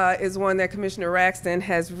is one that Commissioner Raxton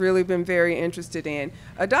has really been very interested in.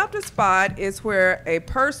 Adopt a Spot is where a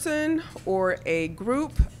person or a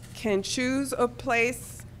group can choose a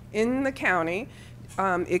place in the county.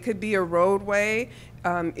 It could be a roadway.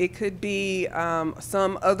 It could be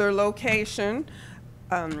some other location,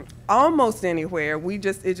 almost anywhere. It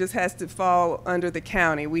just has to fall under the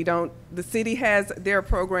county. The city has their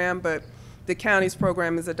program, but the county's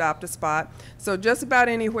program is Adopt a Spot. So just about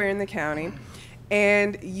anywhere in the county.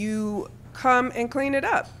 And you come and clean it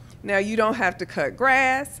up. Now, you don't have to cut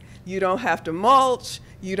grass. You don't have to mulch.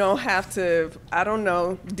 You don't have to, I don't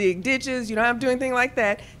know, dig ditches. You don't have to do anything like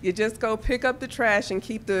that. You just go pick up the trash and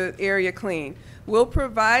keep the area clean. We'll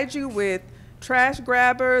provide you with trash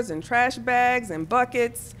grabbers and trash bags and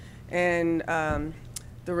buckets and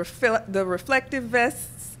the reflective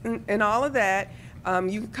vests and all of that.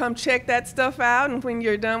 You can come check that stuff out, and when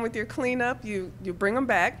you're done with your cleanup, you bring them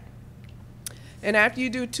back. And after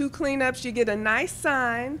you do 2 cleanups, you get a nice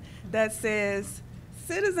sign that says,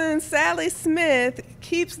 Citizen Sally Smith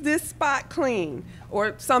keeps this spot clean,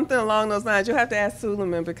 or something along those lines. You'll have to ask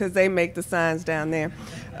Suleiman because they make the signs down there.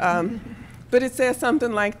 But it says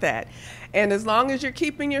something like that. And as long as you're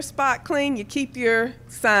keeping your spot clean, you keep your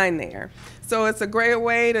sign there. So it's a great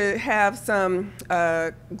way to have some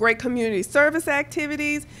great community service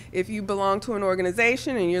activities. If you belong to an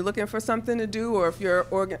organization and you're looking for something to do, or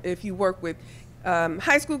if you work with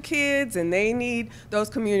high school kids and they need those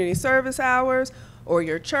community service hours, or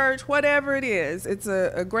your church, whatever it is, it's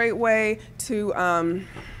a great way to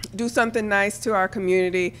do something nice to our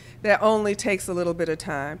community that only takes a little bit of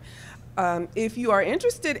time. If you are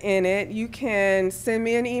interested in it, you can send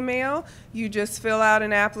me an email. You just fill out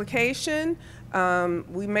an application.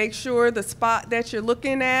 We make sure the spot that you're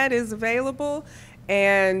looking at is available,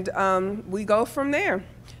 and we go from there.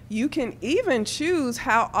 You can even choose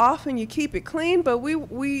how often you keep it clean, but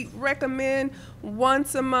we recommend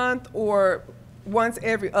once a month or once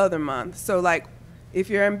every other month. So like if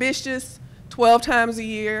you're ambitious, 12 times a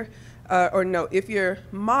year, or no, if you're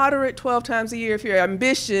moderate, 12 times a year. If you're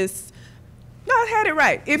ambitious, no, I had it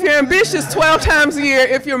right. If you're ambitious, 12 times a year.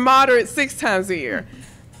 If you're moderate, 6 times a year.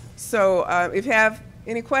 So if you have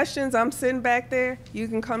any questions, I'm sitting back there. You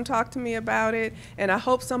can come talk to me about it, and I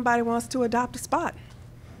hope somebody wants to adopt a spot.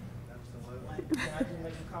 Can I just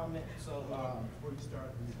make a comment? So, before you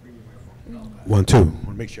start, One, two. I want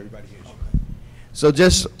to make sure everybody hears you. So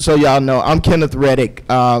just so y'all know, I'm Kenneth Reddick.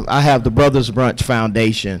 I have the Brothers Brunch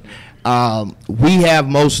Foundation. We have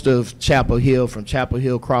most of Chapel Hill, from Chapel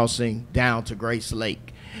Hill Crossing down to Grace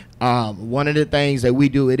Lake. One of the things that we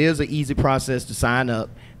do, it is an easy process to sign up.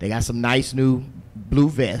 They got some nice new blue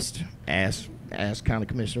vests, as County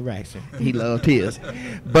Commissioner Raxton. He loved his.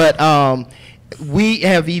 But we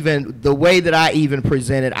have even, the way that I even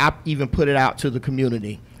present it, I even put it out to the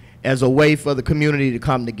community as a way for the community to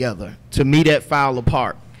come together, to meet at Fowler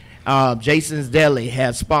Park. Jason's Deli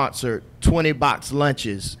has sponsored 20-box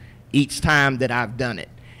lunches each time that I've done it.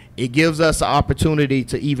 It gives us an opportunity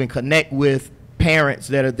to even connect with parents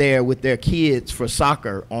that are there with their kids for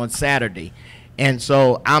soccer on Saturday. And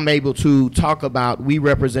so I'm able to talk about, we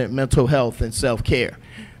represent mental health and self-care.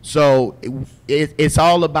 So it's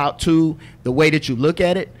all about, too, the way that you look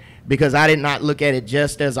at it, because I did not look at it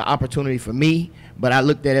just as an opportunity for me, but I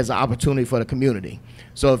looked at it as an opportunity for the community.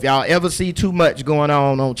 So if y'all ever see too much going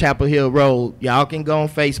on Chapel Hill Road, y'all can go on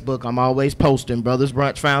Facebook. I'm always posting Brothers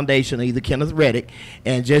Brunch Foundation, or either Kenneth Reddick,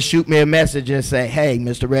 and just shoot me a message and say, hey,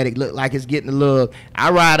 Mr. Reddick, look like it's getting a little.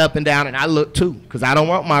 I ride up and down and I look too, because I don't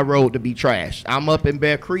want my road to be trashed. I'm up in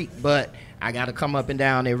Bear Creek, but I got to come up and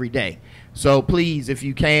down every day. So please, if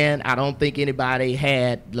you can, I don't think anybody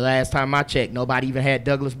had, the last time I checked, nobody even had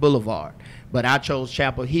Douglas Boulevard. But I chose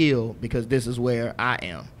Chapel Hill because this is where I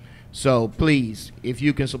am. So please, if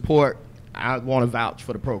you can support, I want to vouch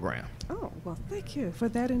for the program. Oh, well, thank you for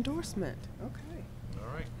that endorsement. Okay.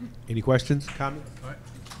 All right. Any questions, comments? All right.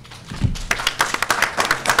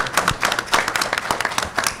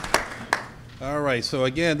 All right, so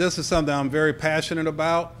again, this is something I'm very passionate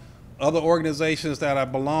about. Other organizations that I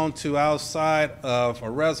belong to outside of a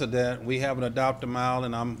resident, we have an Adopt a Mile,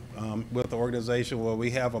 and I'm with the organization where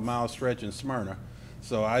we have a mile stretch in Smyrna.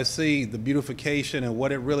 So I see the beautification and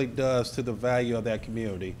what it really does to the value of that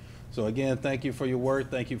community. So again, thank you for your work.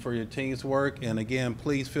 Thank you for your team's work. And again,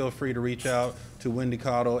 please feel free to reach out to Wendy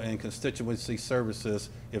Cottle and Constituency Services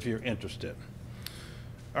if you're interested.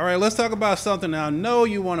 All right, let's talk about something now I know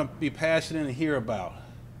you want to be passionate and hear about.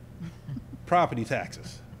 Property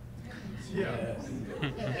taxes. Yes.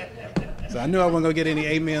 So I knew I wasn't going to get any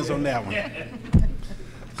amens on that one.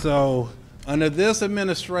 So under this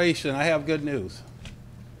administration, I have good news.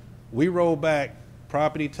 We roll back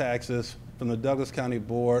property taxes from the Douglas County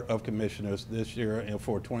Board of Commissioners this year and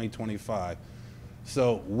for 2025.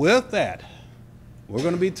 So with that, we're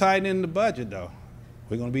going to be tightening the budget, though.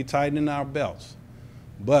 We're going to be tightening our belts.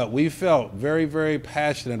 But we felt very, very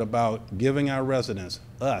passionate about giving our residents,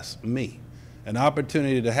 us, me, an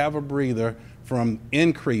opportunity to have a breather from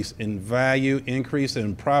increase in value, increase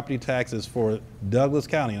in property taxes for Douglas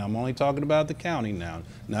County. And I'm only talking about the county now,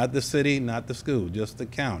 not the city, not the school, just the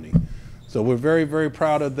county. So we're very, very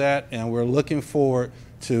proud of that, and we're looking forward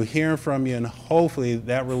to hearing from you, and hopefully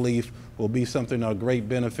that relief will be something of great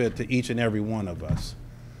benefit to each and every one of us.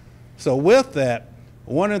 So with that,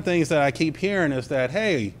 one of the things that I keep hearing is that,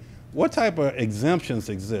 hey, what type of exemptions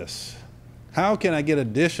exist? How can I get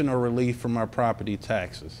additional relief from my property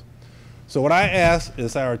taxes? So what I ask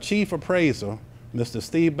is our chief appraiser, Mr.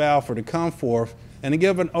 Steve Balfour, to come forth and to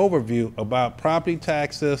give an overview about property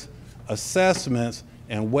taxes, assessments,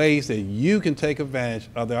 and ways that you can take advantage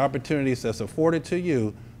of the opportunities that's afforded to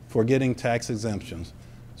you for getting tax exemptions.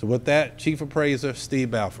 So with that, Chief Appraiser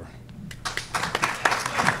Steve Balfour.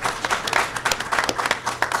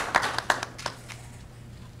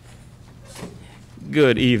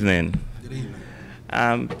 Good evening. Good evening.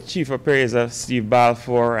 I'm Chief Appraiser Steve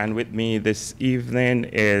Balfour, and with me this evening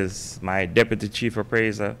is my Deputy Chief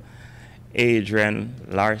Appraiser, Adrienne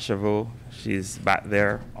Larchevaux. She's back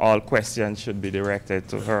there. All questions should be directed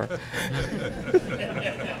to her.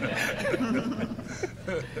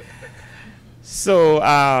 So,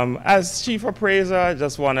 as Chief Appraiser, I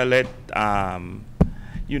just want to let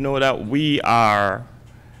you know that we are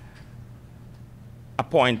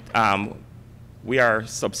we are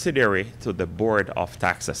subsidiary to the Board of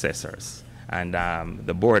Tax Assessors. And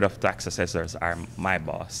the Board of Tax Assessors are my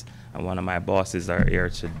boss. And one of my bosses are here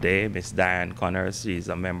today, Miss Diane Connors. She's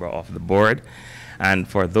a member of the board. And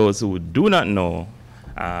for those who do not know,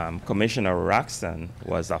 Commissioner Raxton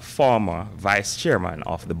was a former vice chairman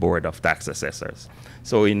of the Board of Tax Assessors.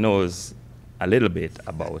 So he knows a little bit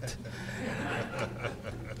about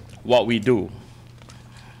what we do.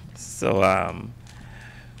 So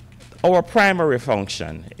our primary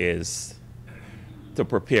function is to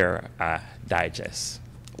prepare a digest.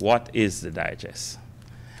 What is the digest?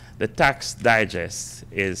 The tax digest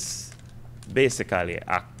is basically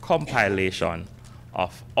a compilation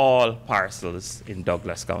of all parcels in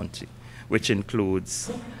Douglas County, which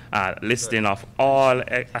includes a listing of all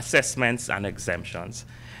assessments and exemptions.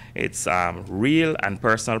 It's real and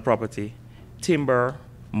personal property, timber,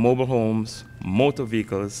 mobile homes, motor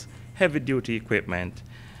vehicles, heavy-duty equipment,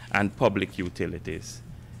 and public utilities.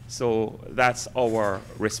 So that's our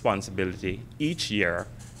responsibility each year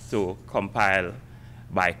to compile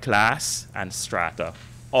by class and strata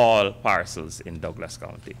all parcels in Douglas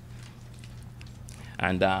County.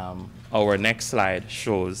 And our next slide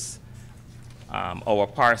shows our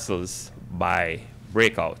parcels by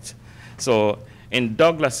breakout. So in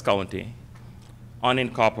Douglas County,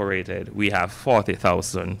 unincorporated, we have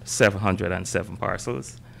 40,707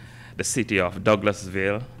 parcels. The city of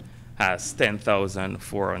Douglasville has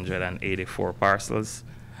 10,484 parcels.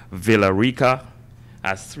 Villa Rica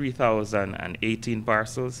has 3,018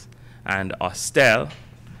 parcels. And Austell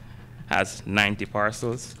has 90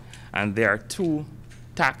 parcels. And there are 2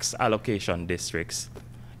 tax allocation districts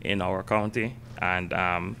in our county. And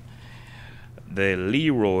the Lee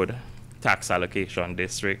Road tax allocation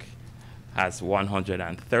district has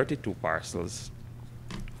 132 parcels.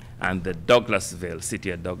 And the Douglasville, city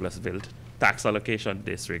of Douglasville tax allocation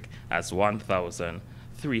district has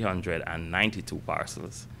 1,392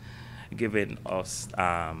 parcels, giving us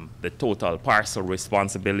the total parcel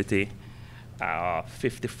responsibility of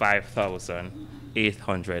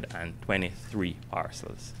 55,823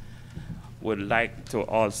 parcels. Would like to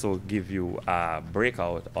also give you a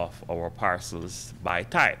breakout of our parcels by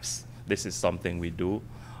types. This is something we do.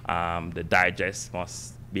 The digest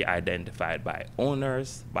must be identified by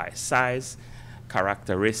owners, by size,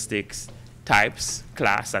 characteristics, types,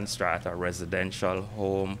 class and strata, residential,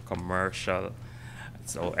 home, commercial,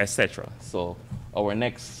 so etc. So our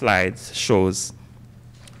next slide shows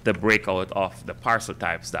the breakout of the parcel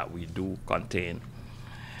types that we do contain.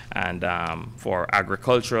 And for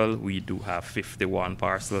agricultural, we do have 51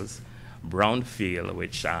 parcels. Brownfield,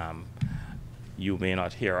 which you may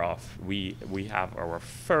not hear of, we have our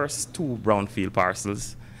first 2 brownfield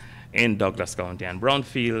parcels in Douglas County. And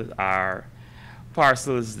brownfield are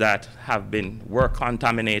parcels that were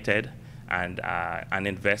contaminated, and an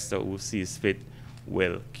investor who sees fit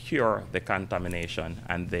will cure the contamination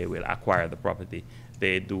and they will acquire the property.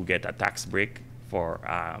 They do get a tax break for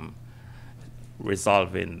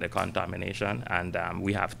resolving the contamination. And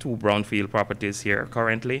we have 2 brownfield properties here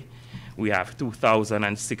currently. We have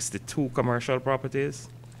 2,062 commercial properties.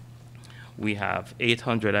 We have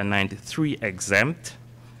 893 exempt.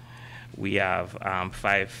 We have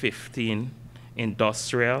 515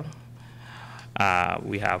 industrial.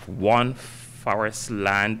 We have 1 Forest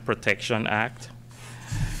Land Protection Act.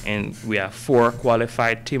 And we have 4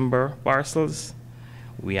 qualified timber parcels.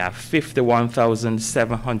 We have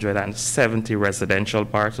 51,770 residential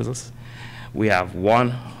parcels. We have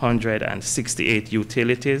 168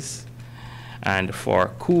 utilities. And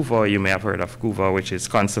for CUVA, you may have heard of CUVA, which is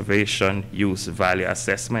Conservation Use Value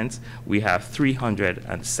Assessments. We have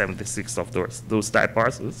 376 of those type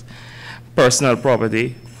parcels. Personal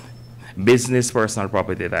property, business personal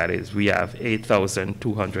property, that is, we have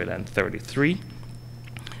 8,233.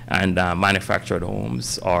 And manufactured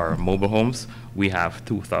homes or mobile homes, we have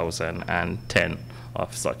 2,010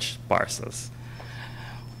 of such parcels.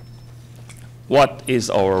 What is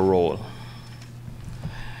our role?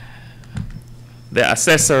 The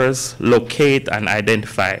assessors locate and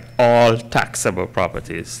identify all taxable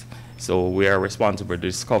properties. So we are responsible to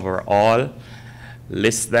discover all,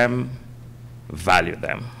 list them, value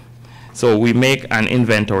them. So we make an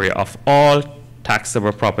inventory of all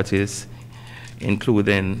taxable properties,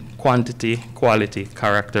 including quantity, quality,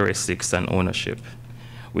 characteristics, and ownership.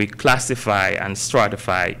 We classify and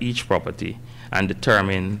stratify each property and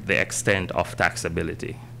determine the extent of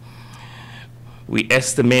taxability. We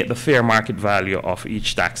estimate the fair market value of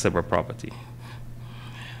each taxable property.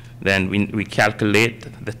 Then we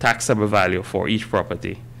calculate the taxable value for each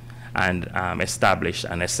property and establish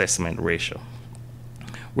an assessment ratio.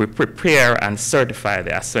 We prepare and certify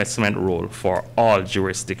the assessment roll for all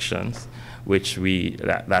jurisdictions, which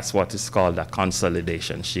that's what is called a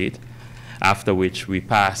consolidation sheet, after which we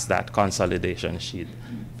pass that consolidation sheet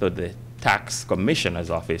to the tax commissioner's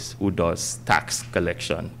office, who does tax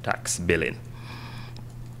collection, tax billing.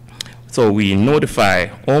 So we notify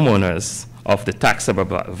homeowners of the taxable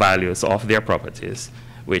values of their properties,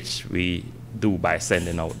 which we do by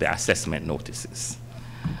sending out the assessment notices.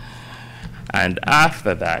 And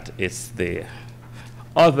after that, it's the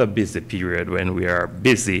other busy period when we are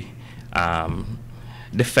busy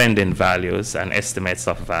defending values and estimates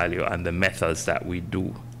of value and the methods that we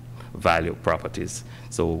do value properties.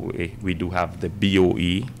 So we do have the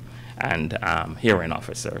BOE and hearing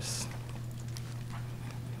officers.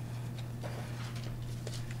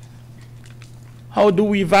 How do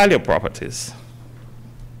we value properties?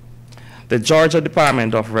 The Georgia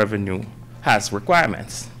Department of Revenue has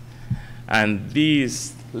requirements, and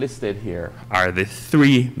these listed here are the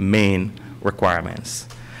three main requirements.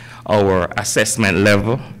 Our assessment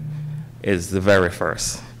level is the very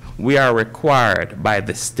first. We are required by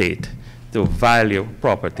the state to value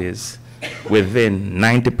properties within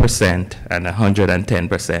 90% and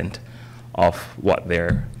 110% of what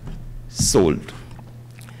they're sold.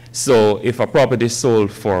 So if a property is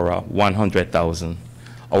sold for 100,000,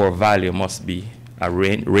 our value must be a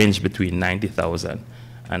range between 90,000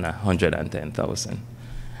 and 110,000,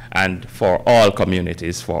 and for all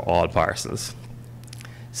communities, for all parcels.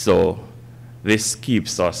 So this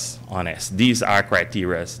keeps us honest. These are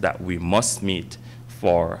criteria that we must meet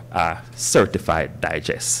for a certified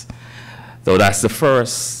digest. So that's the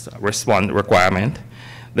first requirement.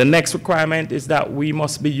 The next requirement is that we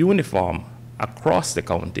must be uniform across the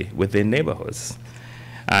county within neighborhoods.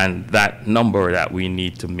 And that number that we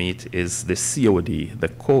need to meet is the COD, the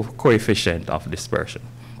coefficient of dispersion,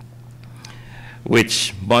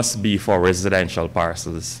 which must be for residential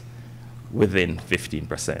parcels within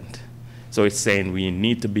 15%. So it's saying we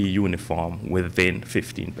need to be uniform within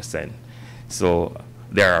 15%. So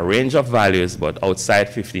there are a range of values, but outside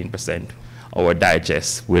 15%, our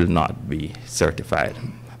digest will not be certified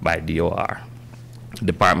by DOR,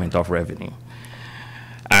 Department of Revenue.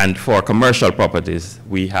 And for commercial properties,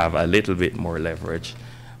 we have a little bit more leverage.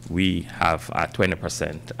 We have a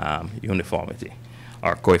 20% uniformity,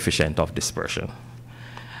 or coefficient of dispersion.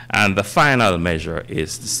 And the final measure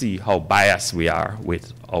is to see how biased we are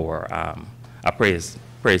with our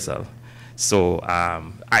appraisal. So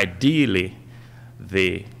ideally,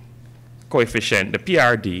 the coefficient, the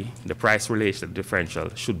PRD, the price relation differential,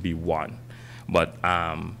 should be 1. But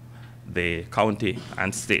the county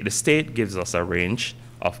and state, the state gives us a range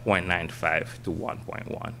of 0.95 to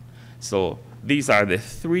 1.1. So these are the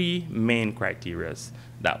three main criteria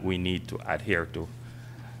that we need to adhere to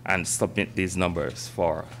and submit these numbers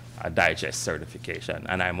for a digest certification.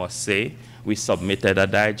 And I must say, we submitted a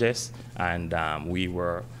digest, and we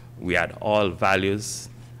had all values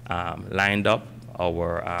lined up.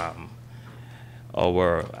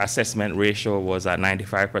 Our assessment ratio was at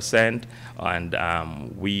 95%, and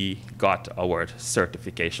we got our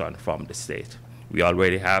certification from the state. We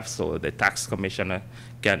already have, so the tax commissioner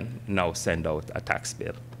can now send out a tax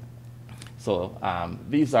bill. So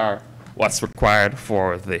these are what's required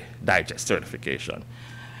for the digest certification.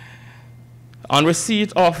 On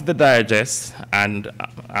receipt of the digest and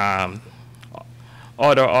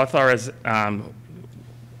order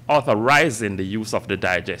authorizing the use of the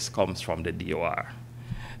digest comes from the DOR.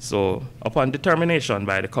 So upon determination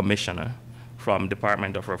by the commissioner from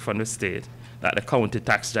Department of Revenue State, that the county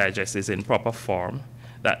tax digest is in proper form,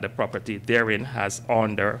 that the property therein has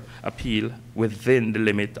under appeal within the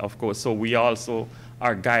limit of course. So we also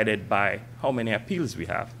are guided by how many appeals we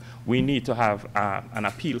have. We need to have an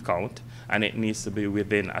appeal count, and it needs to be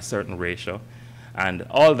within a certain ratio. And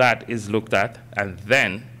all that is looked at, and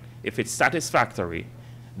then if it's satisfactory,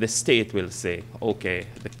 the state will say, okay,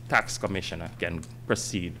 the tax commissioner can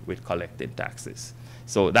proceed with collecting taxes.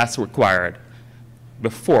 So that's required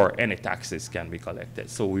before any taxes can be collected.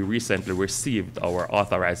 So we recently received our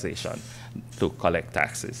authorization to collect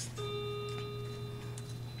taxes.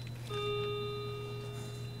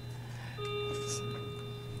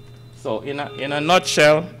 So in a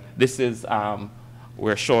nutshell, this is,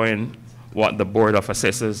 we're showing what the Board of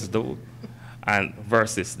Assessors do and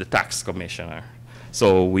versus the tax commissioner.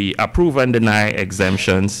 So we approve and deny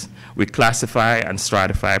exemptions, we classify and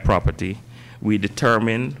stratify property, we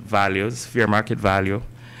determine values, fair market value,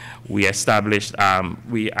 we establish,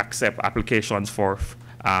 we accept applications for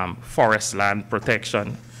forest land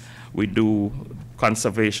protection, we do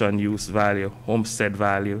conservation use value, homestead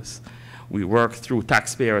values, we work through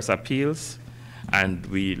taxpayers' appeals, and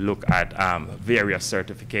we look at various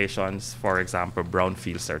certifications, for example,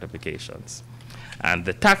 brownfield certifications. And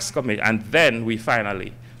the tax committee, and then we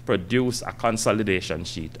finally produce a consolidation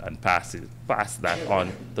sheet and pass that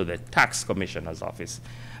on to the tax commissioner's office.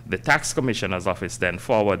 The tax commissioner's office then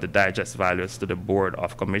forward the digest values to the Board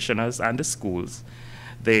of Commissioners and the schools.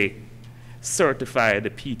 They certify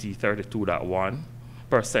the PT 32.1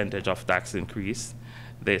 percentage of tax increase.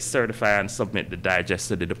 They certify and submit the digest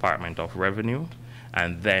to the Department of Revenue.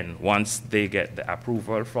 And then once they get the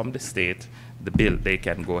approval from the state, the bill, they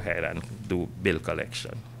can go ahead and do bill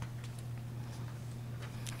collection.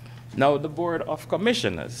 Now the Board of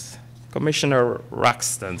Commissioners, Commissioner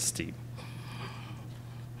Raxton's team,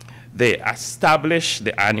 they establish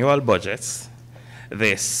the annual budgets,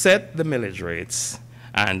 they set the millage rates,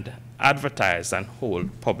 and advertise and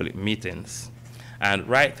hold public meetings. And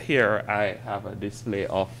right here, I have a display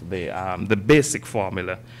of the basic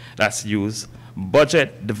formula that's used.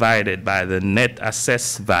 Budget divided by the net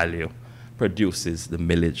assessed value produces the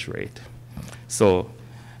millage rate. So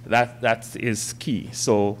that is key.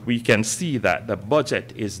 So we can see that the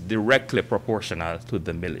budget is directly proportional to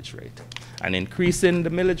the millage rate. And increasing the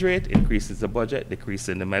millage rate increases the budget,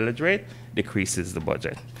 decreasing the millage rate decreases the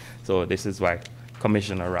budget. So this is why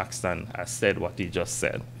Commissioner Raxton has said what he just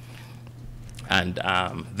said. And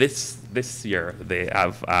this year, they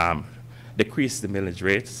have decreased the millage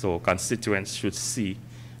rate, so constituents should see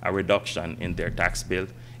a reduction in their tax bill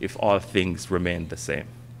if all things remain the same.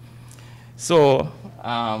 So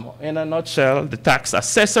in a nutshell, the tax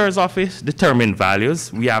assessor's office determines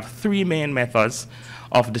values. We have three main methods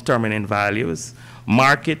of determining values: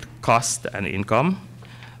 market, cost, and income.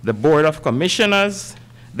 The Board of Commissioners,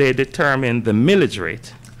 they determine the millage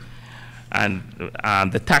rate and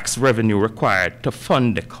the tax revenue required to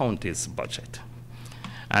fund the county's budget.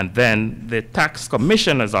 And then the tax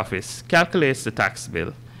commissioner's office calculates the tax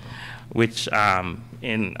bill, which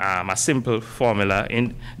in a simple formula,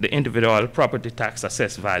 in the individual property tax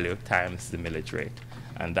assessed value times the millage rate.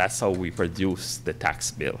 And that's how we produce the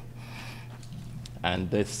tax bill. And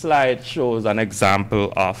the slide shows an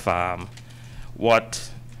example of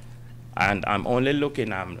and I'm only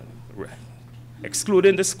looking,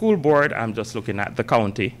 excluding the school board, I'm just looking at the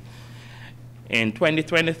county. In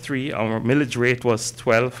 2023, our millage rate was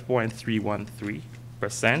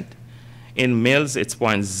 12.313%. In mills, it's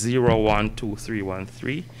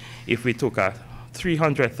 0.012313. If we took a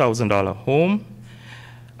 $300,000 home,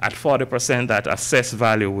 at 40%, that assessed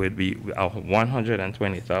value would be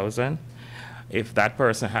 $120,000. If that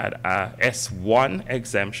person had a S1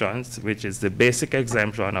 exemptions, which is the basic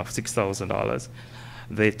exemption of $6,000,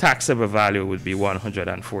 the taxable value would be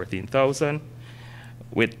 $114,000.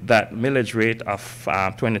 With that millage rate of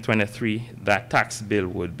 2023, that tax bill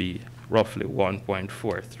would be roughly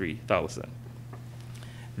 $1.43 thousand.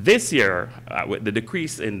 This year, with the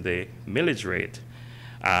decrease in the millage rate,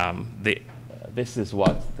 this is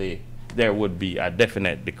what there would be a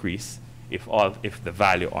definite decrease if the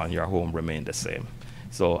value on your home remained the same.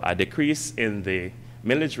 So a decrease in the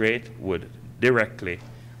millage rate would directly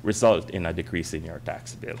result in a decrease in your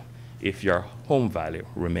tax bill if your home value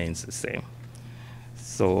remains the same.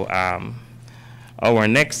 So our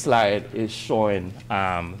next slide is showing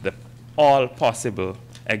all possible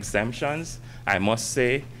exemptions. I must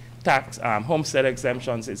say, homestead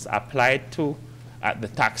exemptions is applied to at the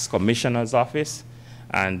tax commissioner's office.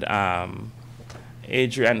 And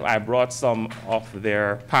Adrian, I brought some of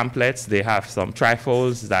their pamphlets. They have some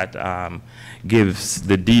trifolds that gives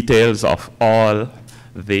the details of all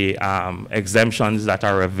the exemptions that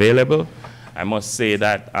are available. I must say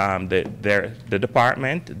that the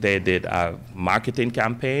department, they did a marketing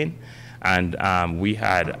campaign, and we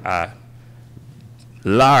had a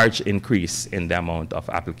large increase in the amount of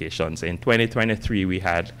applications. In 2023, we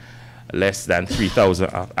had less than 3,000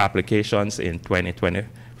 applications. In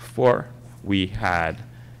 2024, we had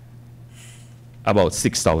about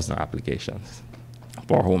 6,000 applications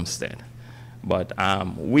for homestead. But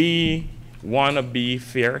we want to be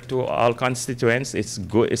fair to all constituents. It's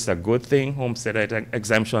good. It's a good thing homestead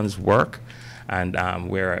exemptions work, and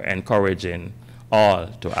we're encouraging all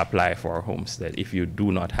to apply for homestead if you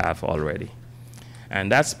do not have already.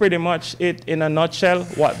 And that's pretty much it in a nutshell,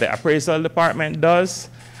 what the appraisal department does.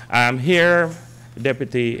 I'm here.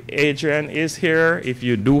 Deputy Adrian is here. If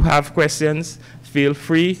you do have questions, feel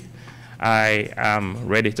free. I am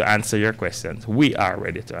ready to answer your questions. We are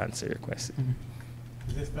ready to answer your questions.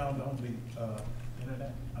 Is this found on the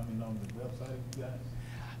internet? I mean, on the website of you guys?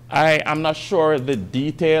 I am not sure the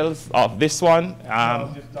details of this one. I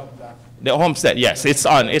was just talking about The homestead, yes, it's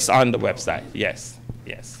on the website. Yes,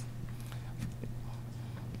 yes.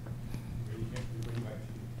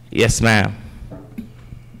 Yes, ma'am.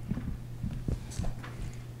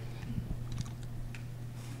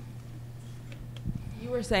 You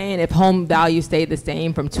were saying if home value stayed the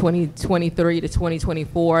same from 2023 to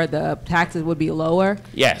 2024, the taxes would be lower?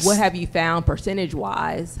 Yes. What have you found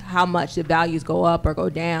percentage-wise, how much the values go up or go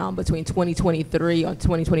down between 2023 and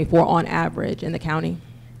 2024 on average in the county?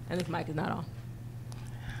 And this mic is not on.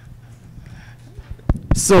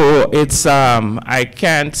 So it's, I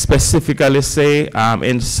can't specifically say,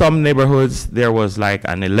 in some neighborhoods there was like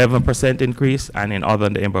an 11% increase, and in other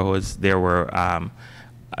neighborhoods there were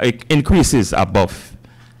increases above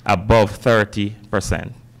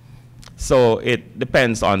 30%. So it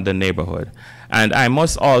depends on the neighborhood. And I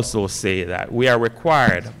must also say that we are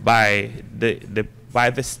required by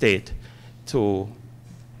the state to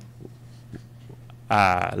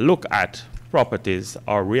look at properties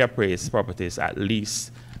or reappraise properties at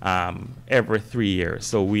least every 3 years.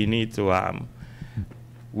 So we need to,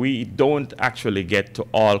 we don't actually get to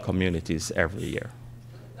all communities every year.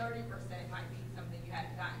 30% might be something you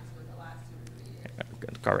hadn't gotten to in the last 2 or 3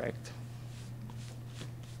 years. Correct.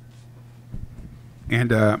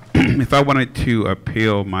 And if I wanted to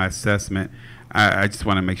appeal my assessment, I just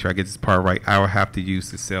want to make sure I get this part right. I will have to use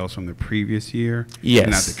the sales from the previous year, Yes.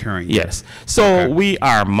 not the current year. Yes. So Okay. we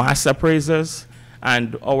are mass appraisers,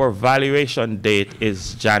 and our valuation date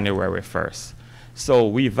is January 1st. So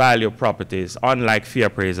we value properties, unlike fee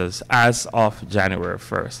appraisers, as of January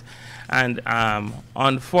 1st. And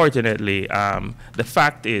unfortunately, the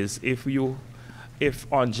fact is, if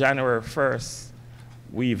on January 1st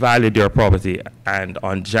we valued your property, and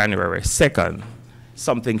on January 2nd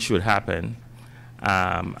something should happen,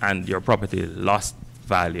 and your property lost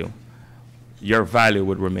value, your value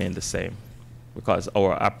would remain the same, because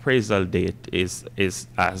our appraisal date is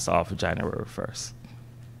as of January 1st.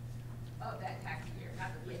 Of that tax year,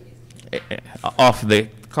 not the previous year. Of the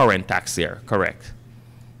current tax year, correct.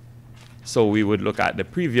 So we would look at the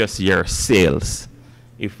previous year sales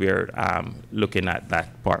if we're looking at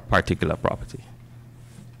that particular property.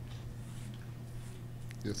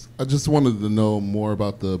 Yes, I just wanted to know more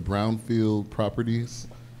about the brownfield properties,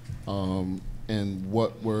 and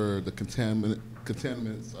what were the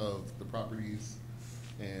contaminants of the properties,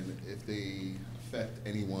 and if they affect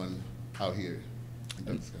anyone out here in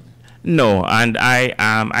Douglas County. No, and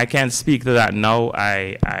I can't speak to that now.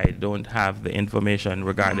 I don't have the information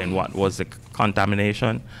regarding what was the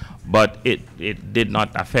contamination, but it did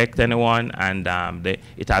not affect anyone, and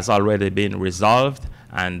it has already been resolved,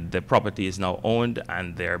 and the property is now owned,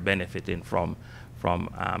 and they're benefiting from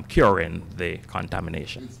curing the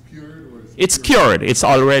contamination. It's cured, or It's cured. It's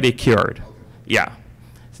already cured. Okay. Yeah.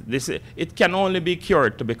 It can only be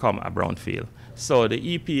cured to become a brownfield. So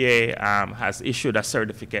the EPA has issued a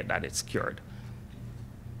certificate that it's cured.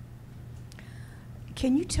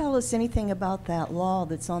 Can you tell us anything about that law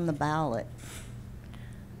that's on the ballot?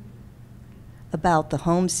 About the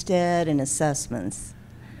homestead and assessments?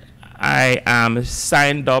 I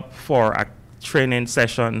signed up for a training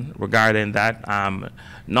session regarding that.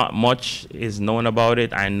 Not much is known about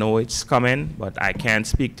it. I know it's coming, but I can't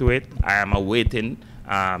speak to it. I am awaiting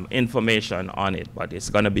information on it, but it's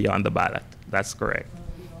going to be on the ballot. That's correct.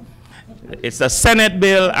 It's a Senate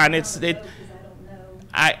bill, and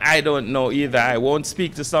I don't know either. I won't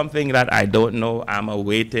speak to something that I don't know. I'm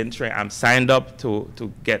awaiting. I'm signed up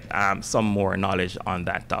to get some more knowledge on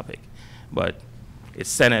that topic, but it's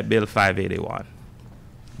Senate Bill 581.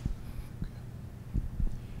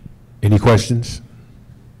 Any questions?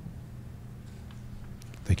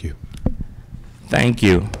 Thank you. Thank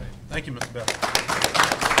you. Thank you, Mr. Bell.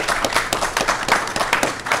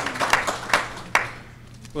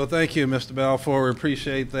 Well, thank you, Mr. Balfour. We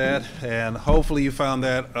appreciate that, and hopefully you found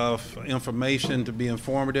that information to be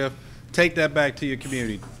informative. Take that back to your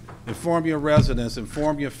community. Inform your residents,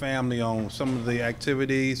 inform your family on some of the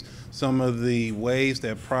activities, some of the ways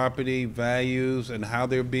that property values and how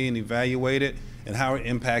they're being evaluated and how it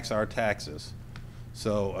impacts our taxes.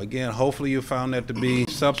 So again, hopefully you found that to be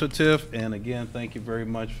substantive, and again, thank you very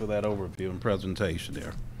much for that overview and presentation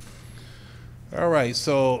there. All right,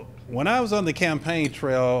 so when I was on the campaign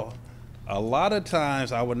trail, a lot of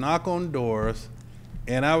times I would knock on doors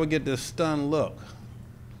and I would get this stunned look.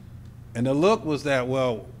 And the look was that,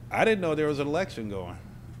 well, I didn't know there was an election going.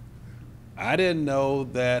 I didn't know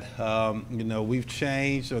that, you know, we've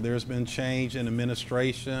changed, or there's been change in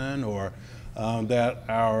administration, or that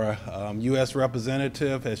our U.S.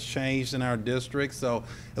 representative has changed in our district. So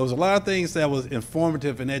it was a lot of things that was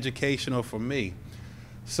informative and educational for me.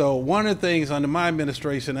 So one of the things under my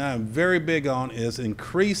administration I'm very big on is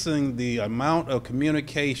increasing the amount of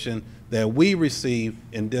communication that we receive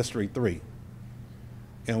in District 3.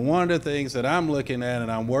 And one of the things that I'm looking at,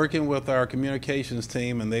 and I'm working with our communications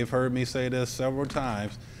team, and they've heard me say this several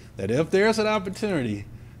times, that if there's an opportunity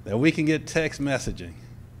that we can get text messaging,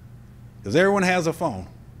 because everyone has a phone.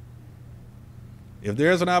 If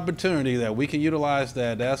there's an opportunity that we can utilize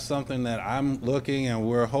that, that's something that I'm looking and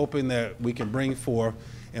we're hoping that we can bring forth.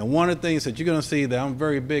 And one of the things that you're going to see that I'm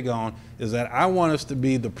very big on is that I want us to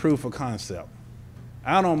be the proof of concept.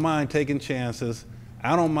 I don't mind taking chances.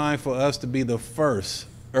 I don't mind for us to be the first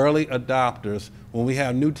early adopters when we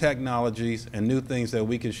have new technologies and new things that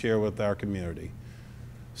we can share with our community.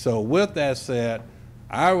 So with that said,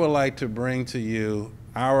 I would like to bring to you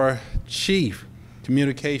our Chief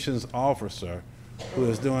Communications Officer, who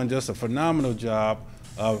is doing just a phenomenal job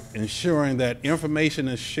of ensuring that information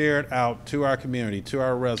is shared out to our community, to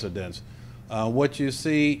our residents. What you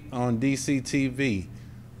see on DCTV,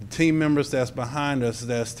 the team members that's behind us,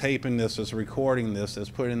 that's taping this, that's recording this, that's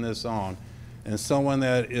putting this on, and someone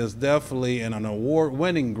that is definitely in an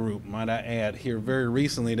award-winning group, might I add, here very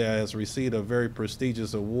recently that has received a very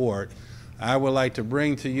prestigious award. I would like to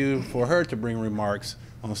bring to you, for her to bring remarks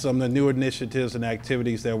on some of the new initiatives and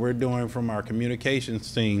activities that we're doing from our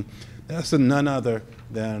communications team. That's none other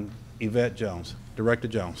than Yvette Jones, Director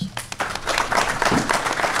Jones.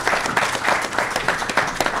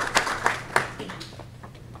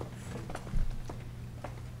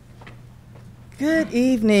 Good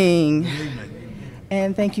evening.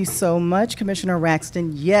 And thank you so much, Commissioner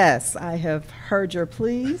Raxton. Yes, I have heard your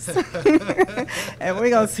pleas, and we're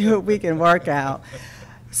going to see what we can work out.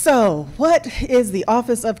 So, what is the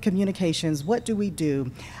Office of Communications? What do we do?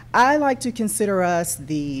 I like to consider us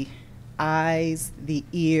the eyes, the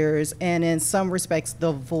ears, and in some respects,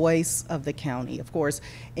 the voice of the county. Of course,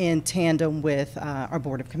 in tandem with our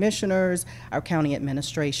Board of Commissioners, our county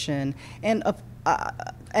administration, and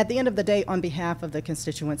at the end of the day, on behalf of the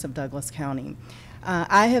constituents of Douglas County.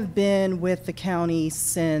 I have been with the county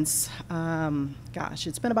since, gosh,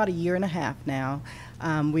 it's been about a year and a half now.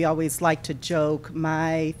 We always like to joke,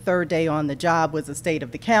 my third day on the job was the state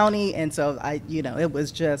of the county, and so it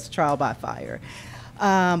was just trial by fire.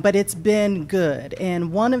 But it's been good.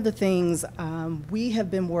 And one of the things we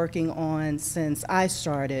have been working on since I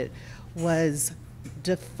started was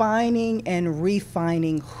defining and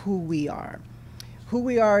refining who we are. Who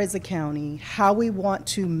we are as a county, how we want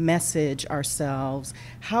to message ourselves,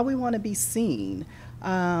 how we want to be seen,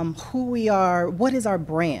 who we are, what is our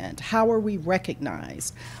brand, how are we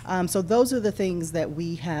recognized. So those are the things that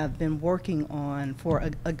we have been working on for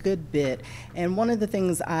a good bit. And one of the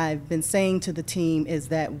things I've been saying to the team is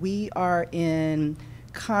that we are in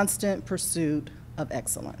constant pursuit of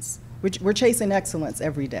excellence. We're chasing excellence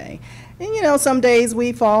every day. And, some days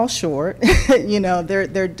we fall short.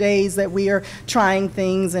 There are days that we are trying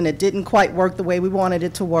things and it didn't quite work the way we wanted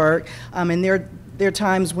it to work. And there are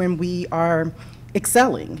times when we are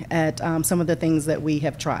excelling at some of the things that we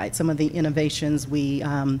have tried, some of the innovations we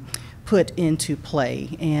put into play.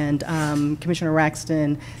 And Commissioner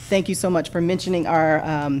Raxton, thank you so much for mentioning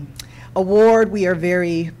our award. We are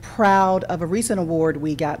very proud of a recent award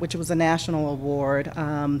we got, which was a national award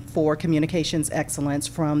for communications excellence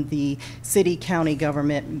from the City County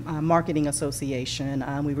Government Marketing Association.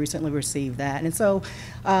 We recently received that. And so,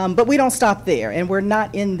 but we don't stop there. And we're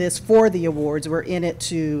not in this for the awards. We're in it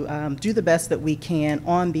to do the best that we can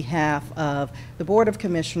on behalf of the Board of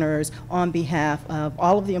Commissioners, on behalf of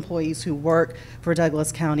all of the employees who work for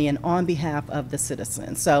Douglas County, and on behalf of the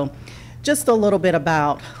citizens. So, just a little bit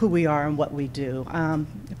about who we are and what we do. I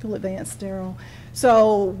feel advanced, Daryl.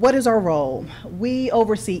 So what is our role? We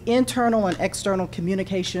oversee internal and external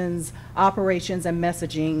communications, operations, and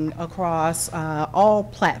messaging across all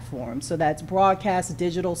platforms. So that's broadcast,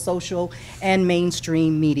 digital, social, and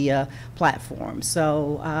mainstream media platforms.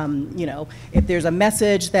 So, you know, if there's a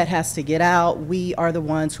message that has to get out, we are the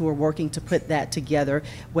ones who are working to put that together,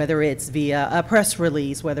 whether it's via a press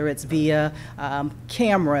release, whether it's via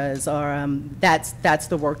cameras, or that's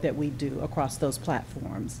the work that we do across those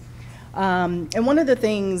platforms. And one of the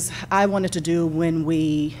things I wanted to do when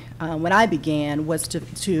I began was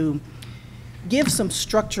to give some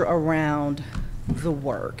structure around the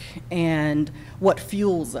work and what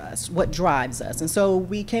fuels us, what drives us. And so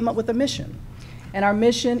we came up with a mission. And our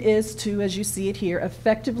mission is to, as you see it here,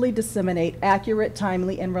 effectively disseminate accurate,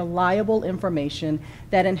 timely, and reliable information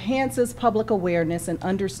that enhances public awareness and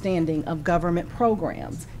understanding of government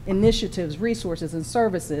programs, initiatives, resources, and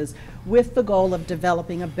services with the goal of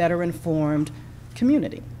developing a better informed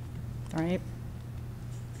community. All right?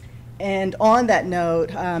 And on that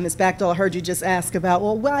note, Ms. Bachtel, I heard you just ask about,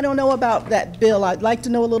 well, I don't know about that bill. I'd like to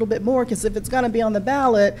know a little bit more, because if it's going to be on the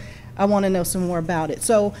ballot, I want to know some more about it.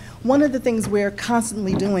 So one of the things we're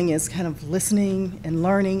constantly doing is kind of listening and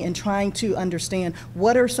learning and trying to understand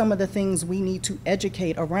what are some of the things we need to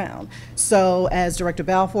educate around. So as Director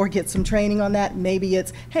Balfour gets some training on that, maybe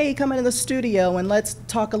it's, hey, come into the studio and let's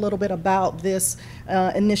talk a little bit about this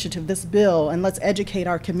initiative, this bill, and let's educate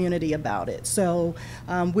our community about it. So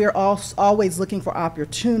we're always looking for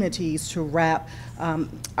opportunities to wrap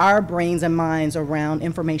our brains and minds around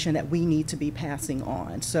information that we need to be passing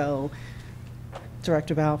on. So,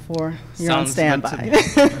 Director Balfour, you're on standby.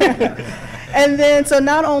 And then, so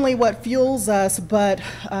not only what fuels us, but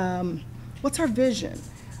what's our vision?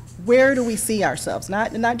 Where do we see ourselves?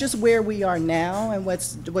 Not just where we are now and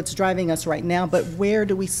what's driving us right now, but where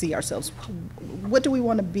do we see ourselves? What do we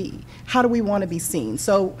want to be? How do we want to be seen?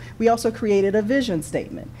 So we also created a vision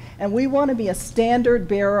statement. And we want to be a standard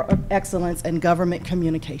bearer of excellence in government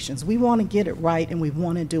communications. We want to get it right, and we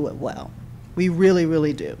want to do it well. We really,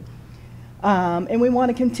 really do. And we want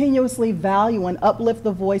to continuously value and uplift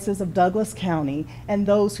the voices of Douglas County and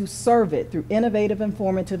those who serve it through innovative,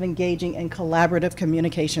 informative, engaging, and collaborative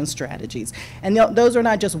communication strategies. And those are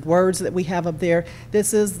not just words that we have up there.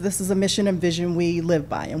 This is a mission and vision we live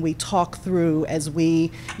by, and we talk through as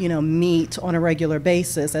we, meet on a regular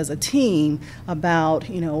basis as a team about,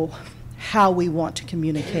 how we want to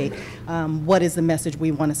communicate, what is the message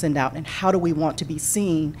we want to send out, and how do we want to be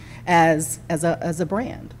seen as a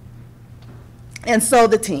brand. And so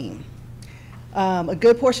the team. A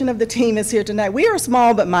good portion of the team is here tonight. We are a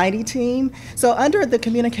small but mighty team. So under the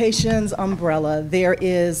communications umbrella, there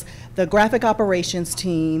is the graphic operations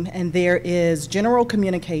team, and there is general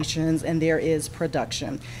communications, and there is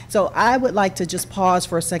production. So I would like to just pause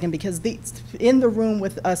for a second, because in the room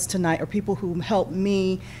with us tonight are people who help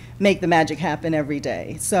me make the magic happen every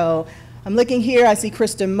day. So I'm looking here, I see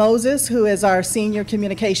Kristen Moses, who is our senior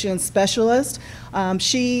communications specialist.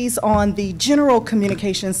 She's on the general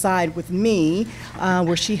communication side with me,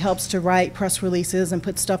 where she helps to write press releases and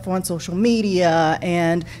put stuff on social media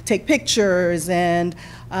and take pictures and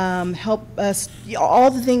help us,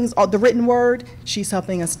 all the things, all the written word, she's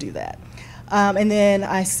helping us do that. And then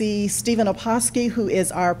I see Stephen Oposki, who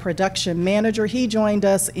is our production manager. He joined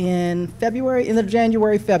us in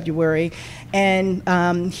January, February,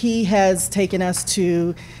 and he has taken us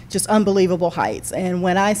to just unbelievable heights. And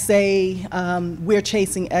when I say we're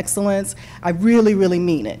chasing excellence, I really, really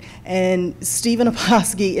mean it. And Stephen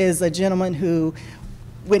Oposki is a gentleman who,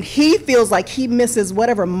 when he feels like he misses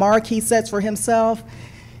whatever mark he sets for himself,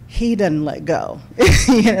 he doesn't let go,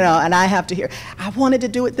 and I have to hear, I wanted to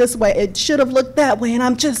do it this way, it should have looked that way, and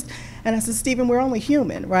I said, Stephen, we're only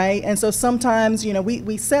human, right? And so sometimes,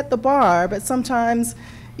 we set the bar, but sometimes,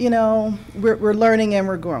 we're learning and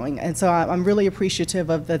we're growing. And so I'm really appreciative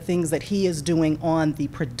of the things that he is doing on the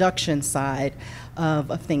production side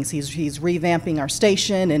of things. He's revamping our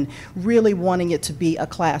station and really wanting it to be a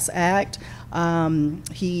class act.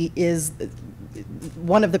 He is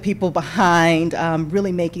one of the people behind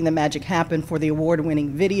really making the magic happen for the award-winning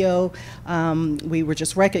video we were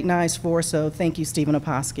just recognized for, so thank you, Stephen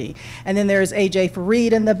Oposki. And then there's AJ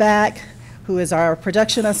Fareed in the back, who is our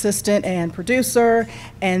production assistant and producer,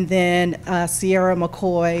 and then Sierra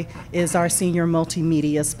McCoy is our senior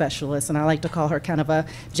multimedia specialist, and I like to call her kind of a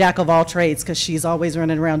jack of all trades, because she's always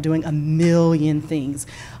running around doing a million things.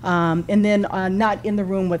 And then not in the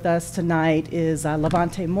room with us tonight is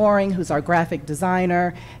Levante Mooring, who's our graphic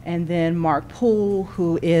designer, and then Mark Poole,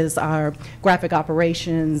 who is our graphic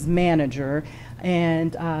operations manager,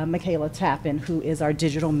 and Michaela Tappan, who is our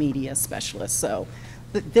digital media specialist. So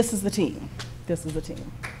this is the team. this is the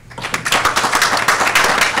team.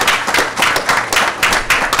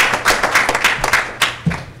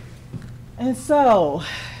 And so,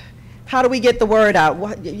 how do we get the word out?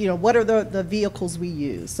 What are the vehicles we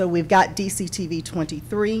use? So we've got DCTV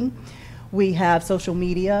 23. We have social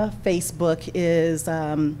media. Facebook is,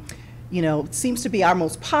 seems to be our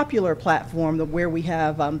most popular platform, where we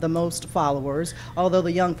have the most followers, although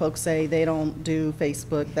the young folks say they don't do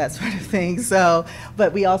Facebook, that sort of thing. So,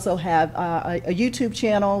 but we also have a YouTube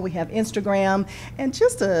channel, we have Instagram, and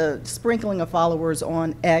just a sprinkling of followers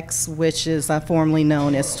on X, which is formerly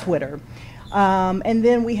known as Twitter. And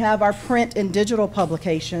then we have our print and digital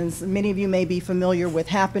publications. Many of you may be familiar with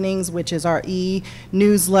Happenings, which is our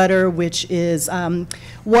e-newsletter, which is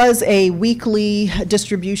was a weekly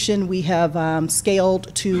distribution. We have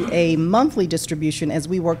scaled to a monthly distribution as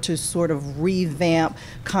we work to sort of revamp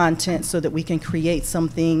content so that we can create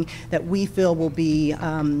something that we feel will be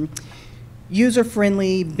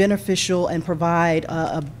user-friendly, beneficial, and provide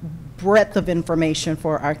a breadth of information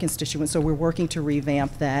for our constituents. So we're working to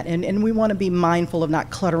revamp that, and we want to be mindful of not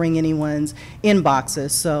cluttering anyone's inboxes.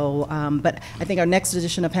 So, but I think our next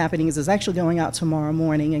edition of Happenings is actually going out tomorrow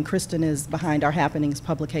morning, and Kristen is behind our Happenings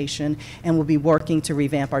publication, and we'll be working to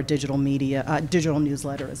revamp our digital media, digital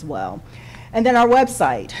newsletter as well. And then our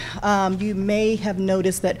website. You may have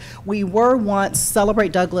noticed that we were once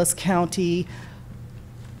Celebrate Douglas County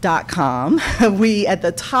 .com. We, at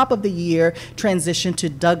the top of the year, transitioned to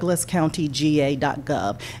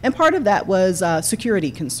douglascountyga.gov. And part of that was security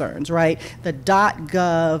concerns, right? The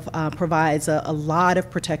 .gov provides a lot of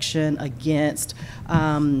protection against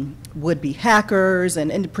would-be hackers,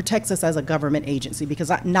 and it protects us as a government agency,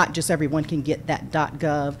 because not just everyone can get that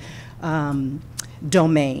 .gov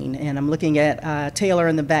domain. And I'm looking at Taylor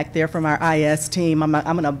in the back there from our IS team. I'm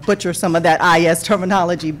going to butcher some of that IS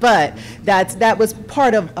terminology, but that was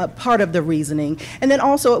part of the reasoning. And then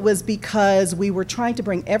also it was because we were trying to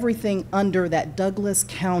bring everything under that Douglas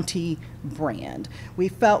County brand. We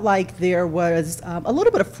felt like there was a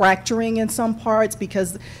little bit of fracturing in some parts,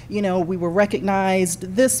 because we were recognized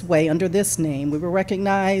this way under this name, we were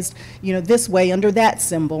recognized this way under that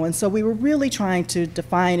symbol, and so we were really trying to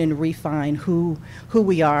define and refine who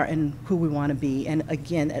we are and who we want to be. And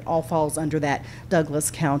again, it all falls under that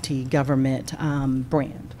Douglas County government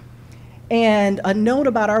brand. And a note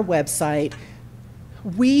about our website: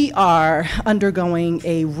 we are undergoing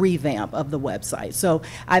a revamp of the website. So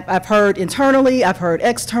I've heard internally, I've heard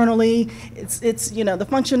externally, it's the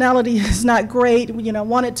functionality is not great. I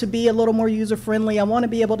want it to be a little more user-friendly. I want to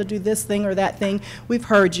be able to do this thing or that thing. We've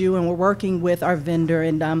heard you, and we're working with our vendor,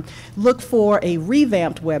 and look for a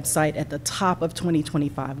revamped website at the top of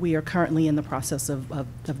 2025. We are currently in the process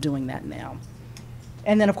of doing that now.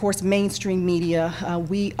 And then, of course, mainstream media.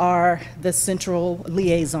 We are the central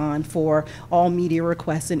liaison for all media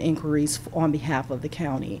requests and inquiries on behalf of the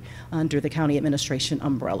county under the county administration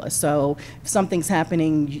umbrella. So if something's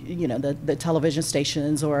happening, the television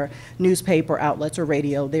stations or newspaper outlets or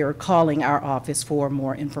radio, they are calling our office for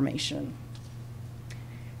more information.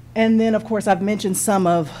 And then, of course, I've mentioned some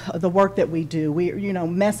of the work that we do. We,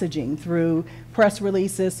 messaging through press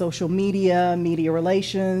releases, social media, media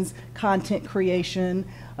relations, content creation.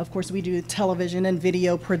 Of course, we do television and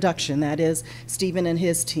video production. That is Stephen and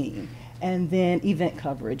his team. And then event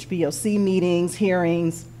coverage, BOC meetings,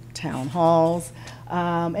 hearings, town halls.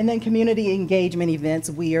 And then community engagement events.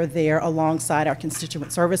 We are there alongside our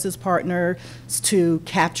constituent services partners to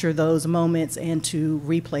capture those moments and to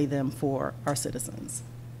replay them for our citizens.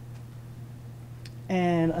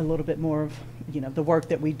 And a little bit more of the work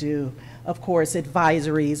that we do. Of course,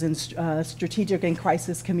 advisories and strategic and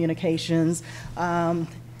crisis communications. And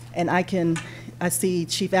I see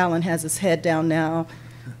Chief Allen has his head down now,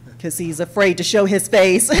 because he's afraid to show his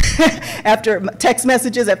face after text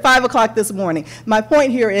messages at 5 o'clock this morning. My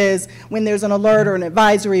point here is, when there's an alert or an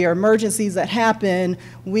advisory or emergencies that happen,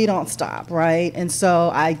 we don't stop, right? And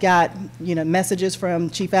so I got messages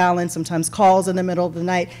from Chief Allen, sometimes calls in the middle of the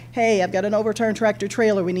night. Hey, I've got an overturned tractor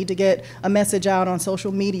trailer. We need to get a message out on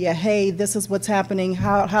social media. Hey, this is what's happening.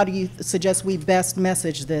 How do you suggest we best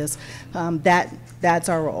message this? That's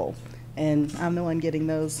our role. And I'm the one getting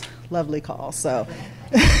those lovely calls. So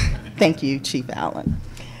thank you, Chief Allen.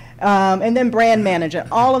 And then brand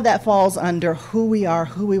management. All of that falls under who we are,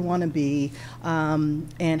 who we want to be,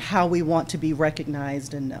 and how we want to be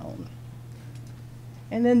recognized and known.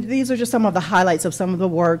 And then these are just some of the highlights of some of the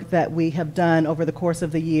work that we have done over the course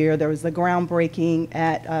of the year. There was the groundbreaking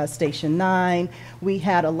at Station 9. We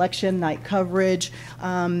had election night coverage.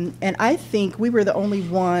 And I think we were the only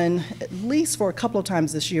one, at least for a couple of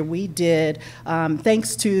times this year, we did,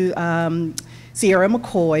 thanks to Sierra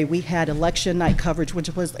McCoy, we had election night coverage, which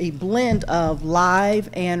was a blend of live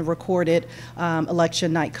and recorded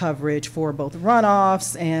election night coverage for both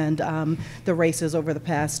runoffs and the races over the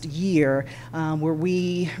past year, where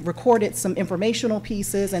we recorded some informational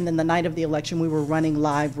pieces, and then the night of the election, we were running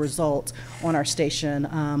live results on our station,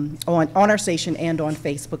 on our station and on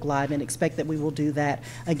Facebook Live, and expect that we will do that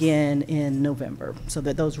again in November, so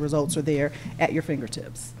that those results are there at your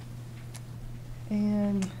fingertips.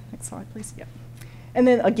 And next slide, please. Yep. And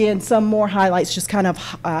then again, some more highlights, just kind of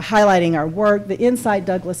highlighting our work. The Inside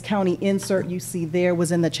Douglas County insert you see there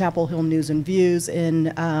was in the Chapel Hill News and Views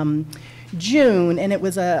in June, and it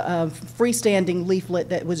was a freestanding leaflet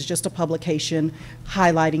that was just a publication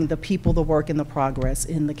highlighting the people, the work, and the progress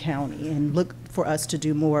in the county, and look for us to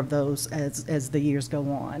do more of those as the years go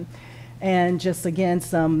on. And just again,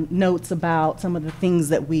 some notes about some of the things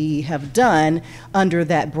that we have done under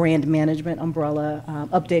that brand management umbrella,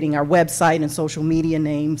 updating our website and social media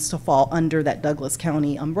names to fall under that Douglas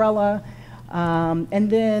County umbrella.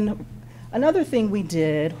 And then another thing we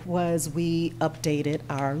did was we updated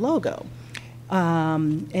our logo.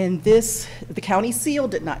 And this, the county seal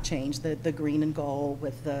did not change, the green and gold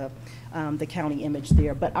with the county image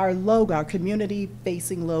there, but our logo, our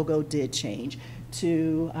community-facing logo did change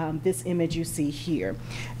to this image you see here.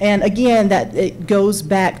 And again, that it goes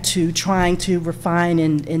back to trying to refine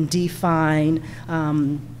and define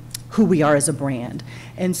who we are as a brand.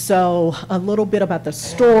 And so a little bit about the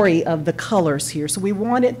story of the colors here. So we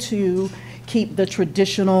wanted to keep the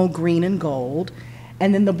traditional green and gold,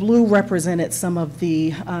 and then the blue represented some of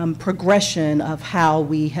the progression of how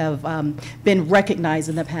we have been recognized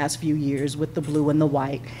in the past few years with the blue and the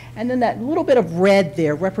white. And then that little bit of red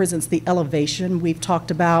there represents the elevation. We've talked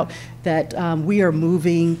about that we are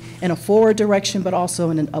moving in a forward direction, but also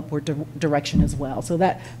in an upward direction as well. So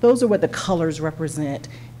those are what the colors represent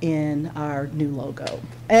in our new logo.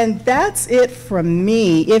 And that's it from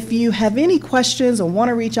me. If you have any questions or want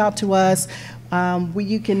to reach out to us,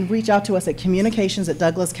 you can reach out to us at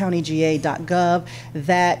communications@douglascountyga.gov.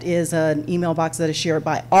 That is an email box that is shared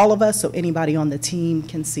by all of us, so anybody on the team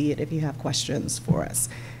can see it if you have questions for us.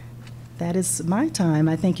 That is my time.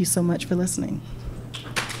 I thank you so much for listening.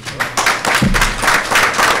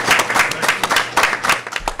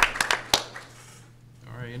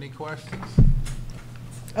 All right, any questions?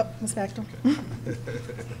 Oh, Ms. Baxter.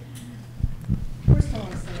 First I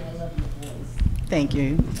want to say I love your voice. Thank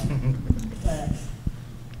you. But,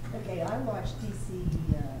 okay, I watch DC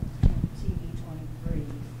TV 23,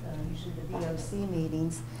 usually the VOC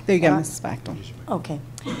meetings. There you go, Mrs. Baxter. Okay.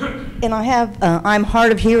 And I have, I'm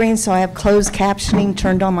hard of hearing, so I have closed captioning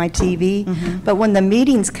turned on my TV. But when the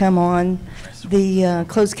meetings come on, the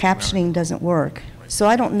closed captioning doesn't work. So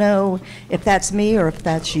I don't know if that's me or if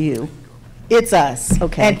that's you. It's us.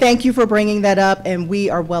 Okay. And thank you for bringing that up, and we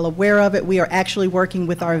are well aware of it. We are actually working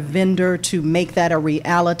with our vendor to make that a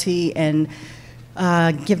reality, and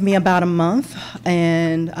give me about a month,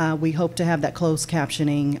 and we hope to have that closed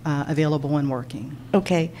captioning available and working.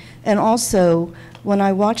 Okay. And also, when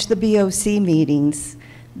I watch the BOC meetings,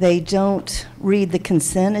 they don't read the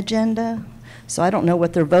consent agenda, so I don't know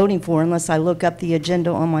what they're voting for unless I look up the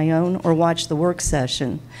agenda on my own or watch the work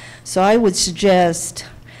session. So I would suggest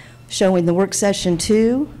showing the work session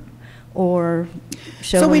too, or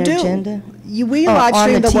showing an agenda? We live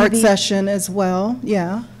stream the work TV? session as well,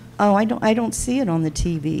 yeah. Oh, I don't see it on the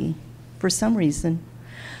TV for some reason.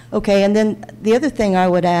 Okay, and then the other thing I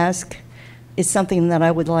would ask is something that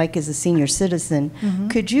I would like as a senior citizen.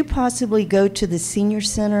 Could you possibly go to the senior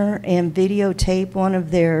center and videotape one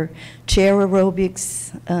of their chair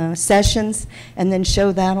aerobics sessions and then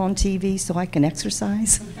show that on TV so I can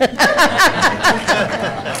exercise?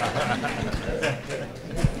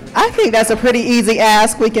 I think that's a pretty easy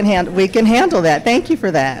ask. We can handle that. Thank you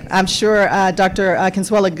for that. I'm sure Dr.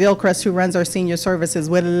 Consuela Gilchrist, who runs our senior services,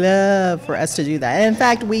 would love for us to do that. And in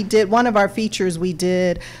fact, we did, one of our features we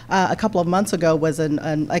did a couple of months ago was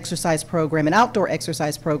an exercise program, an outdoor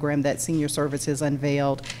exercise program that senior services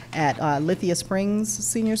unveiled at Lithia Springs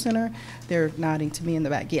Senior Center. They're nodding to me in the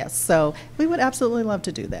back, yes. So we would absolutely love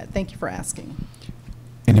to do that. Thank you for asking.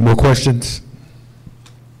 Any more questions?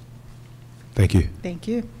 Thank you. Thank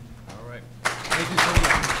you. All right. Thank you so much.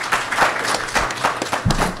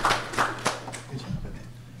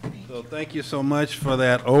 So thank you so much for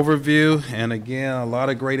that overview. And again, a lot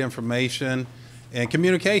of great information. And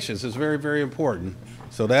communications is very, very important.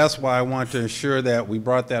 So that's why I want to ensure that we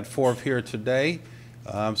brought that forth here today,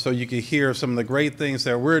 so you can hear some of the great things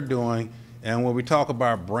that we're doing. And when we talk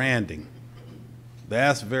about branding,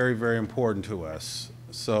 that's very, very important to us.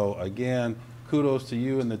 So again, kudos to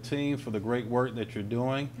you and the team for the great work that you're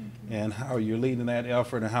doing and how you're leading that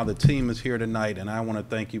effort and how the team is here tonight. And I want to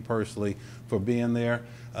thank you personally for being there.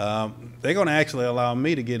 They're going to actually allow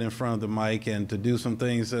me to get in front of the mic and to do some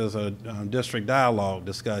things as a district dialogue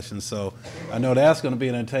discussion. So I know that's going to be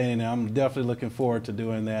entertaining. And I'm definitely looking forward to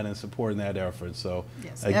doing that and supporting that effort. So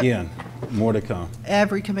Yes. again, more to come.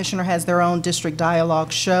 Every commissioner has their own district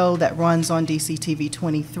dialogue show that runs on DCTV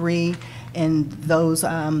 23, and those,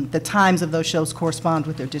 the times of those shows correspond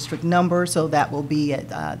with their district number, so that will be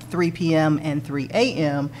at 3 p.m. and 3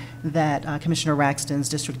 a.m. that Commissioner Raxton's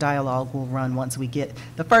district dialogue will run once we get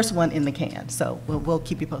the first one in the can. So we'll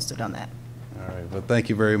keep you posted on that. All right, well, thank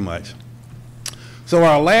you very much. So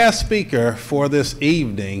our last speaker for this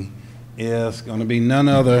evening is going to be none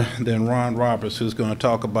other than Ron Roberts, who's going to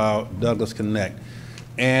talk about Douglas Connect.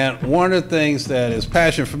 And one of the things that is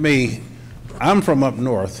passion for me, I'm from up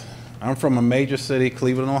north. I'm from a major city,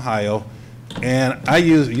 Cleveland, Ohio, and I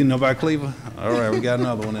use, you know about Cleveland? All right, we got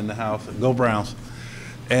another one in the house. Go Browns.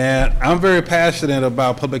 And I'm very passionate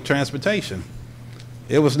about public transportation.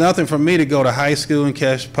 It was nothing for me to go to high school and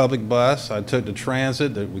catch public bus. I took the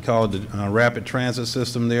transit, we call it the rapid transit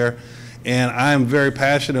system there, and I'm very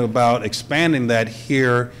passionate about expanding that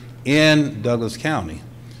here in Douglas County.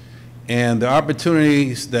 And the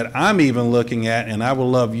opportunities that I'm even looking at, and I would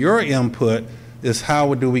love your input, is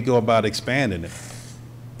how do we go about expanding it?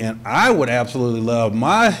 And I would absolutely love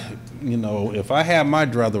my, if I have my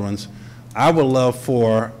druthers, I would love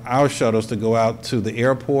for our shuttles to go out to the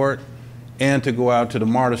airport and to go out to the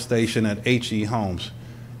MARTA station at H.E. Holmes,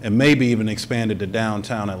 and maybe even expand it to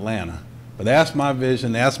downtown Atlanta. But that's my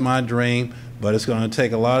vision, that's my dream, but it's going to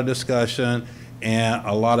take a lot of discussion and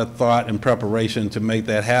a lot of thought and preparation to make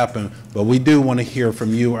that happen. But we do want to hear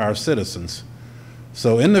from you, our citizens.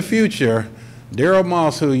 So in the future, Darryl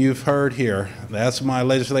Moss, who you've heard here, that's my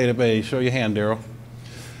legislative aide. Show your hand, Darryl.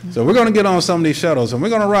 So we're going to get on some of these shuttles, and we're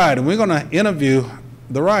going to ride, and we're going to interview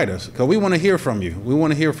the riders, because we want to hear from you. We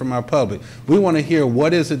want to hear from our public. We want to hear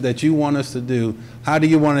what is it that you want us to do, how do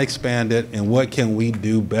you want to expand it, and what can we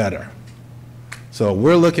do better. So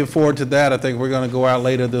we're looking forward to that. I think we're going to go out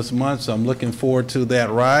later this month, so I'm looking forward to that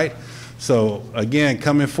ride. So again,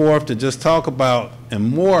 coming forth to just talk about and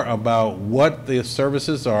more about what the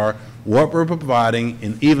services are, what we're providing,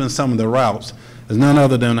 and even some of the routes is none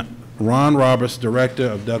other than Ron Roberts, Director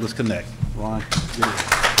of Douglas Connect. Ron.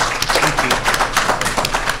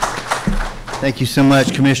 Thank you so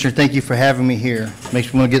much, Commissioner. Thank you for having me here.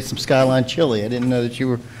 Makes me want to get some Skyline chili. I didn't know that you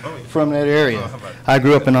were from that area. I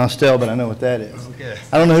grew up in Austell, but I know what that is. Okay.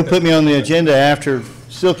 I don't know who put me on the agenda after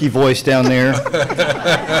Silky Voice down there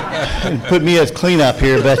and put me as cleanup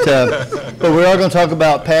here, but we are going to talk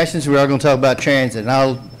about passions. We are going to talk about transit, and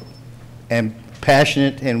I am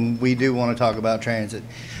passionate, and we do want to talk about transit.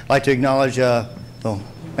 I'd like to acknowledge,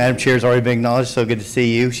 Madam Chair has already been acknowledged, so good to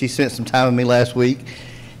see you. She spent some time with me last week.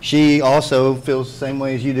 She also feels the same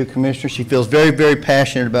way as you do, Commissioner. She feels very, very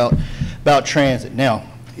passionate about transit. Now,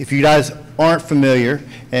 if you guys aren't familiar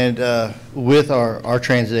and with our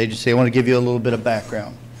transit agency, I want to give you a little bit of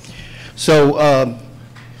background. So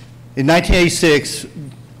in 1986,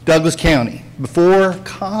 Douglas County, before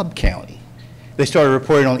Cobb County, they started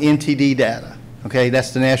reporting on NTD data. Okay, that's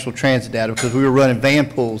the national transit data, because we were running van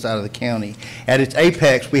pools out of the county. At its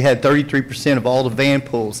apex, we had 33% of all the van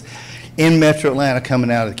pools in Metro Atlanta coming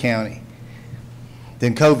out of the county.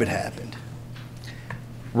 Then COVID happened,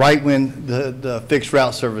 right when the fixed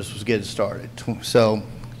route service was getting started. So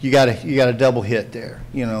you got a double hit there.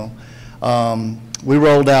 We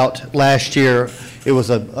rolled out last year. It was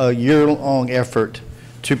a year-long effort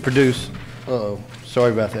to produce.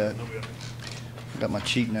 Sorry about that. Got my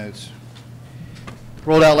cheat notes.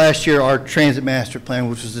 Rolled out last year our transit master plan,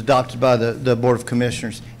 which was adopted by the Board of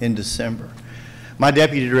Commissioners in December. My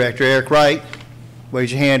deputy director, Eric Wright,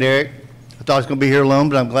 raise your hand, Eric. I thought I was going to be here alone,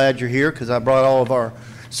 but I'm glad you're here because I brought all of our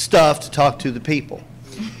stuff to talk to the people.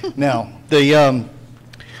 Now,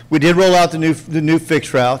 we did roll out the new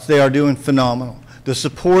fixed routes. They are doing phenomenal. The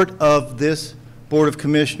support of this Board of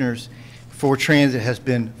Commissioners for transit has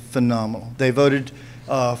been phenomenal. They voted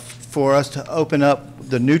for us to open up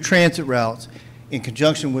the new transit routes in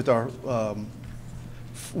conjunction with our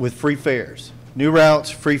with free fares. New routes,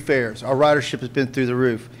 free fares. Our ridership has been through the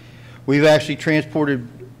roof. We've actually transported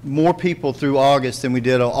more people through August than we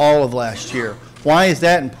did all of last year. Why is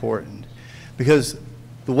that important? Because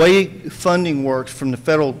the way funding works from the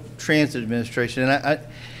Federal Transit Administration, and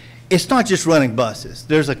it's not just running buses.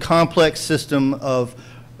 There's a complex system of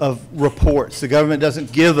reports. The government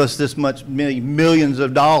doesn't give us this much millions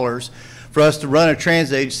of dollars for us to run a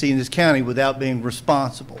transit agency in this county without being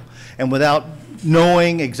responsible and without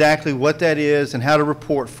knowing exactly what that is and how to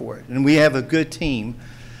report for it. And we have a good team,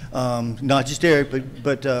 not just Eric,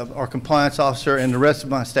 but our compliance officer and the rest of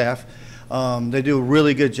my staff. They do a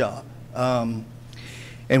really good job. And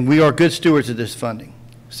we are good stewards of this funding.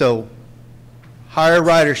 So higher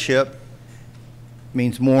ridership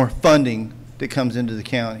means more funding that comes into the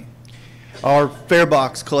county. Our fare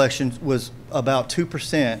box collection was about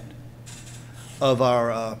 2% of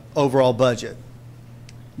our overall budget.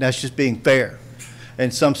 That's just being fair. In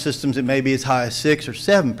some systems, it may be as high as 6 or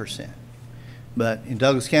 7%. But in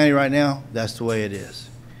Douglas County right now, that's the way it is.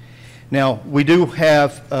 Now, we do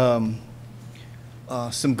have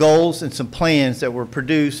some goals and some plans that were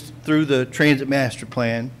produced through the Transit Master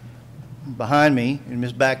Plan behind me, and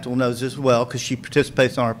Ms. Bachtel knows this well because she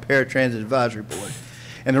participates on our Paratransit Advisory Board.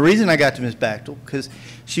 And the reason I got to Ms. Bachtel, because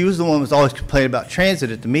she was the one who was always complaining about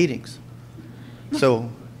transit at the meetings.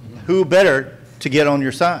 So who better to get on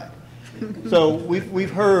your side? So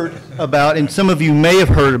we've heard about, and some of you may have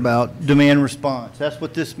heard about, demand response. That's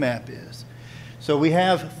what this map is. So we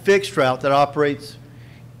have fixed route that operates,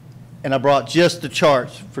 and I brought just the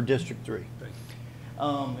charts for District 3.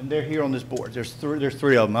 And they're here on this board. There's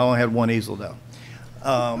three of them. I only had one easel, though.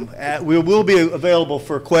 We will be available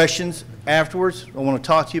for questions afterwards. I want to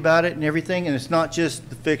talk to you about it and everything, and it's not just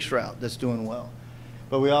the fixed route that's doing well.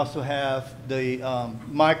 But we also have the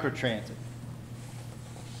microtransit.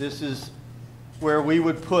 This is where we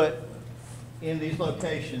would put in these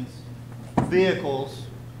locations vehicles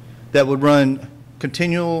that would run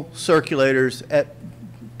continual circulators at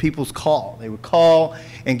people's call. They would call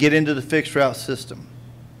and get into the fixed route system.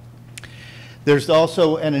 There's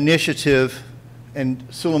also an initiative, and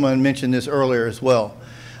Suleiman mentioned this earlier as well.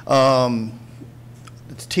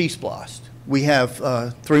 It's T-SPLOST. We have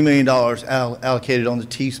 $3 million allocated on the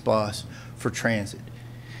T-SPLOST for transit.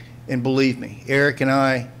 And believe me, Eric and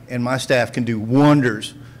I and my staff can do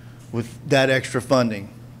wonders with that extra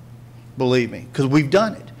funding. Believe me, because we've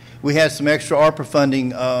done it. We had some extra ARPA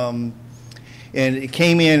funding, and it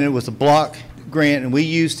came in, and it was a block grant, and we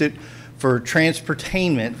used it for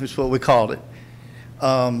transportainment, which is what we called it,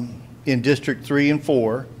 in District 3 and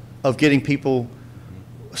 4, of getting people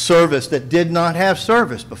service that did not have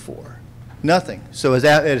service before. Nothing. So as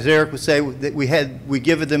Eric would say, that we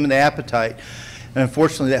give them the appetite, and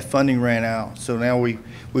unfortunately that funding ran out. So now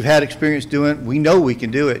we've had experience doing it. We know we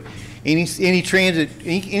can do it. Any transit,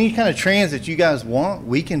 any kind of transit you guys want,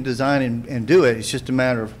 we can design and do it. It's just a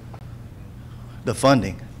matter of the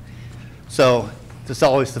funding. So it's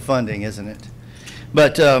always the funding, isn't it?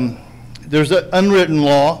 But there's an unwritten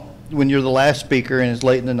law when you're the last speaker and it's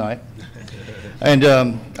late in the night. And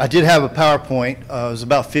I did have a PowerPoint. It was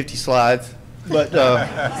about 50 slides. But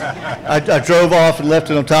I drove off and left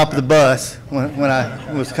it on top of the bus when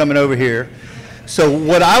I was coming over here. So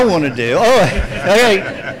what I want to do, hey,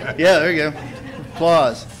 yeah, there you go,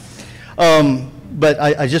 applause. But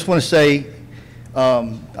I just want to say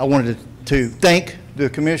I wanted to thank the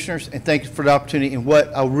commissioners and thank you for the opportunity. And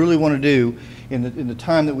what I really want to do in the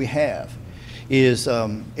time that we have is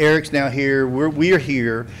Eric's now here, we are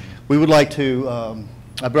here. We would like to,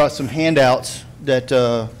 I brought some handouts that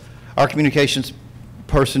our communications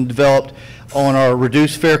person developed on our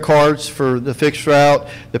reduced fare cards for the fixed route,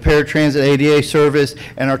 the paratransit ADA service,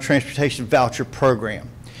 and our transportation voucher program.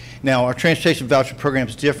 Now, our transportation voucher program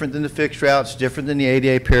is different than the fixed route. It's different than the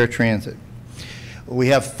ADA paratransit. We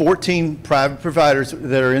have 14 private providers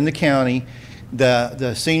that are in the county.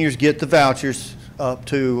 The seniors get the vouchers up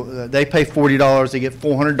to, they pay $40. They get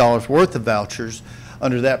 $400 worth of vouchers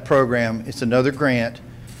under that program. It's another grant.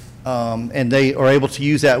 And they are able to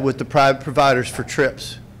use that with the private providers for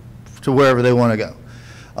trips to wherever they want to go.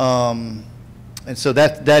 And so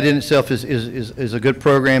that in itself is a good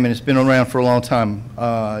program, and it's been around for a long time.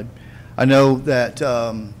 I know that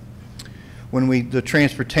when the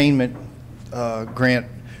transportainment grant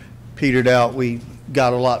petered out, we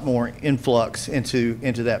got a lot more influx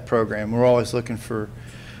into that program. We're always looking for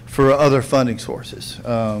other funding sources.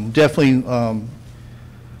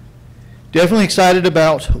 Definitely excited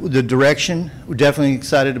about the direction. We're definitely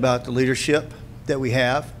excited about the leadership that we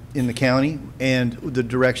have in the county and the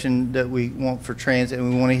direction that we want for transit, and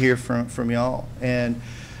we want to hear from y'all. And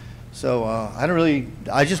so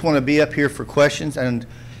I just want to be up here for questions, and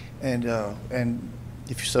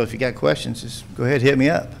if you got questions, just go ahead, hit me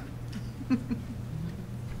up.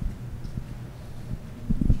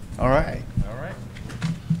 All right. All right.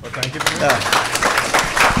 Well, thank you very much.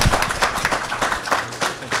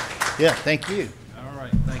 Yeah, thank you. All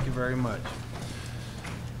right, thank you very much.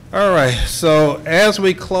 All right, so as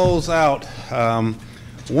we close out,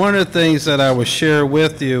 one of the things that I would share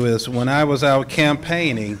with you is when I was out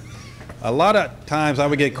campaigning, a lot of times I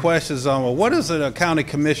would get questions on, well, what is it a county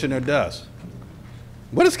commissioner does?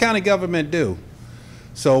 What does county government do?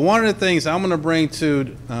 So one of the things I'm going to bring to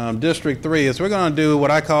District 3 is we're going to do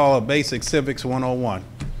what I call a basic civics 101.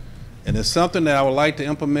 And it's something that I would like to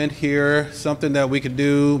implement here, something that we could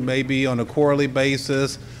do maybe on a quarterly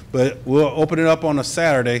basis, but we'll open it up on a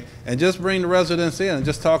Saturday and just bring the residents in and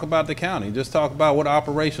just talk about the county, just talk about what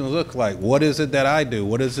operations look like. What is it that I do?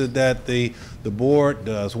 What is it that the board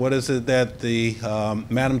does? What is it that the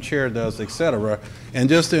Madam Chair does, et cetera? And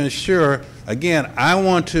just to ensure, again, I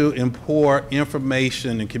want to import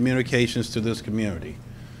information and communications to this community.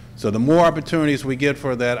 So the more opportunities we get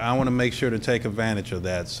for that, I want to make sure to take advantage of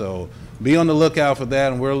that. So be on the lookout for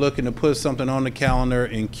that, and we're looking to put something on the calendar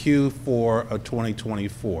in Q4 of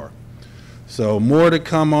 2024. So more to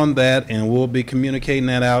come on that, and we'll be communicating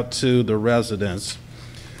that out to the residents.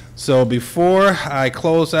 So before I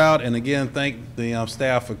close out, and again, thank the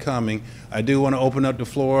staff for coming, I do want to open up the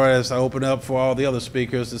floor as I open up for all the other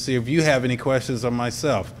speakers to see if you have any questions of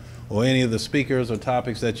myself or any of the speakers or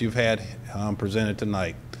topics that you've had presented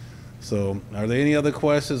tonight. So are there any other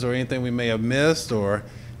questions or anything we may have missed? Or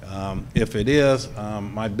if it is,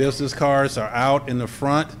 my business cards are out in the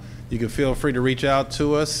front. You can feel free to reach out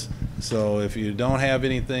to us. So if you don't have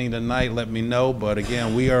anything tonight, let me know. But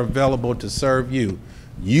again, we are available to serve you.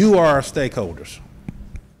 You are our stakeholders.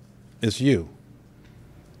 It's you.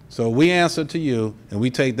 So we answer to you, and we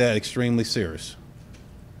take that extremely serious.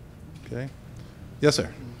 Okay? Yes,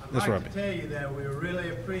 sir. Yes, Robbie. I'd like to tell you that we really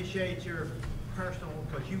appreciate your personal,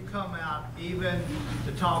 because you come out even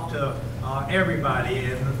to talk to everybody,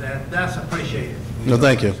 and that's appreciated. No,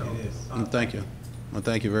 thank you. Thank you. Well,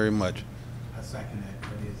 thank you very much. I second that.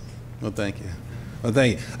 That is. Well, thank you. Well,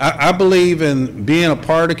 thank you. I believe in being a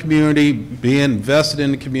part of the community, being invested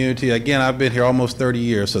in the community. Again, I've been here almost 30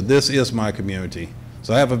 years, so this is my community.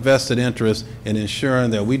 So I have a vested interest in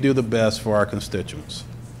ensuring that we do the best for our constituents.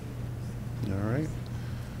 All right.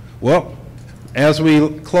 Well, as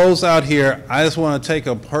we close out here, I just want to take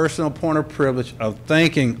a personal point of privilege of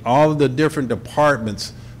thanking all of the different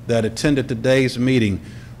departments that attended today's meeting.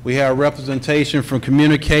 We have representation from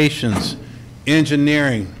communications,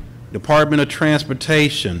 engineering, Department of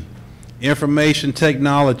Transportation, Information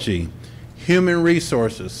Technology, Human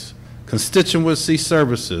Resources, Constituency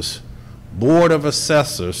Services, Board of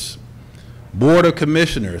Assessors, Board of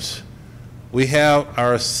Commissioners. We have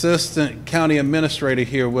our Assistant County Administrator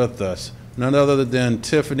here with us, none other than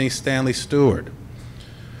Tiffany Stanley Stewart.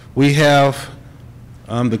 We have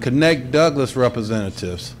the Connect Douglas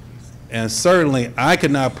representatives, and certainly I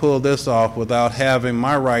could not pull this off without having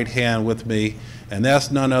my right hand with me, and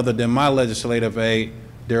that's none other than my legislative aide,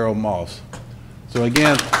 Darrell Moss. So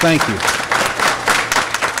again, thank you.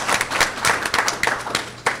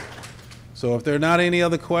 So if there are not any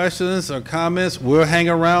other questions or comments, we'll hang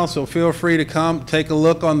around, so feel free to come take a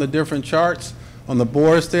look on the different charts on the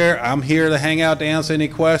boards there. I'm here to hang out to answer any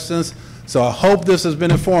questions. So I hope this has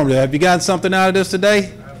been informative. Have you gotten something out of this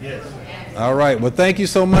today? Yes. All right. Well, thank you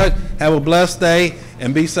so much. Have a blessed day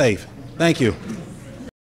and be safe. Thank you.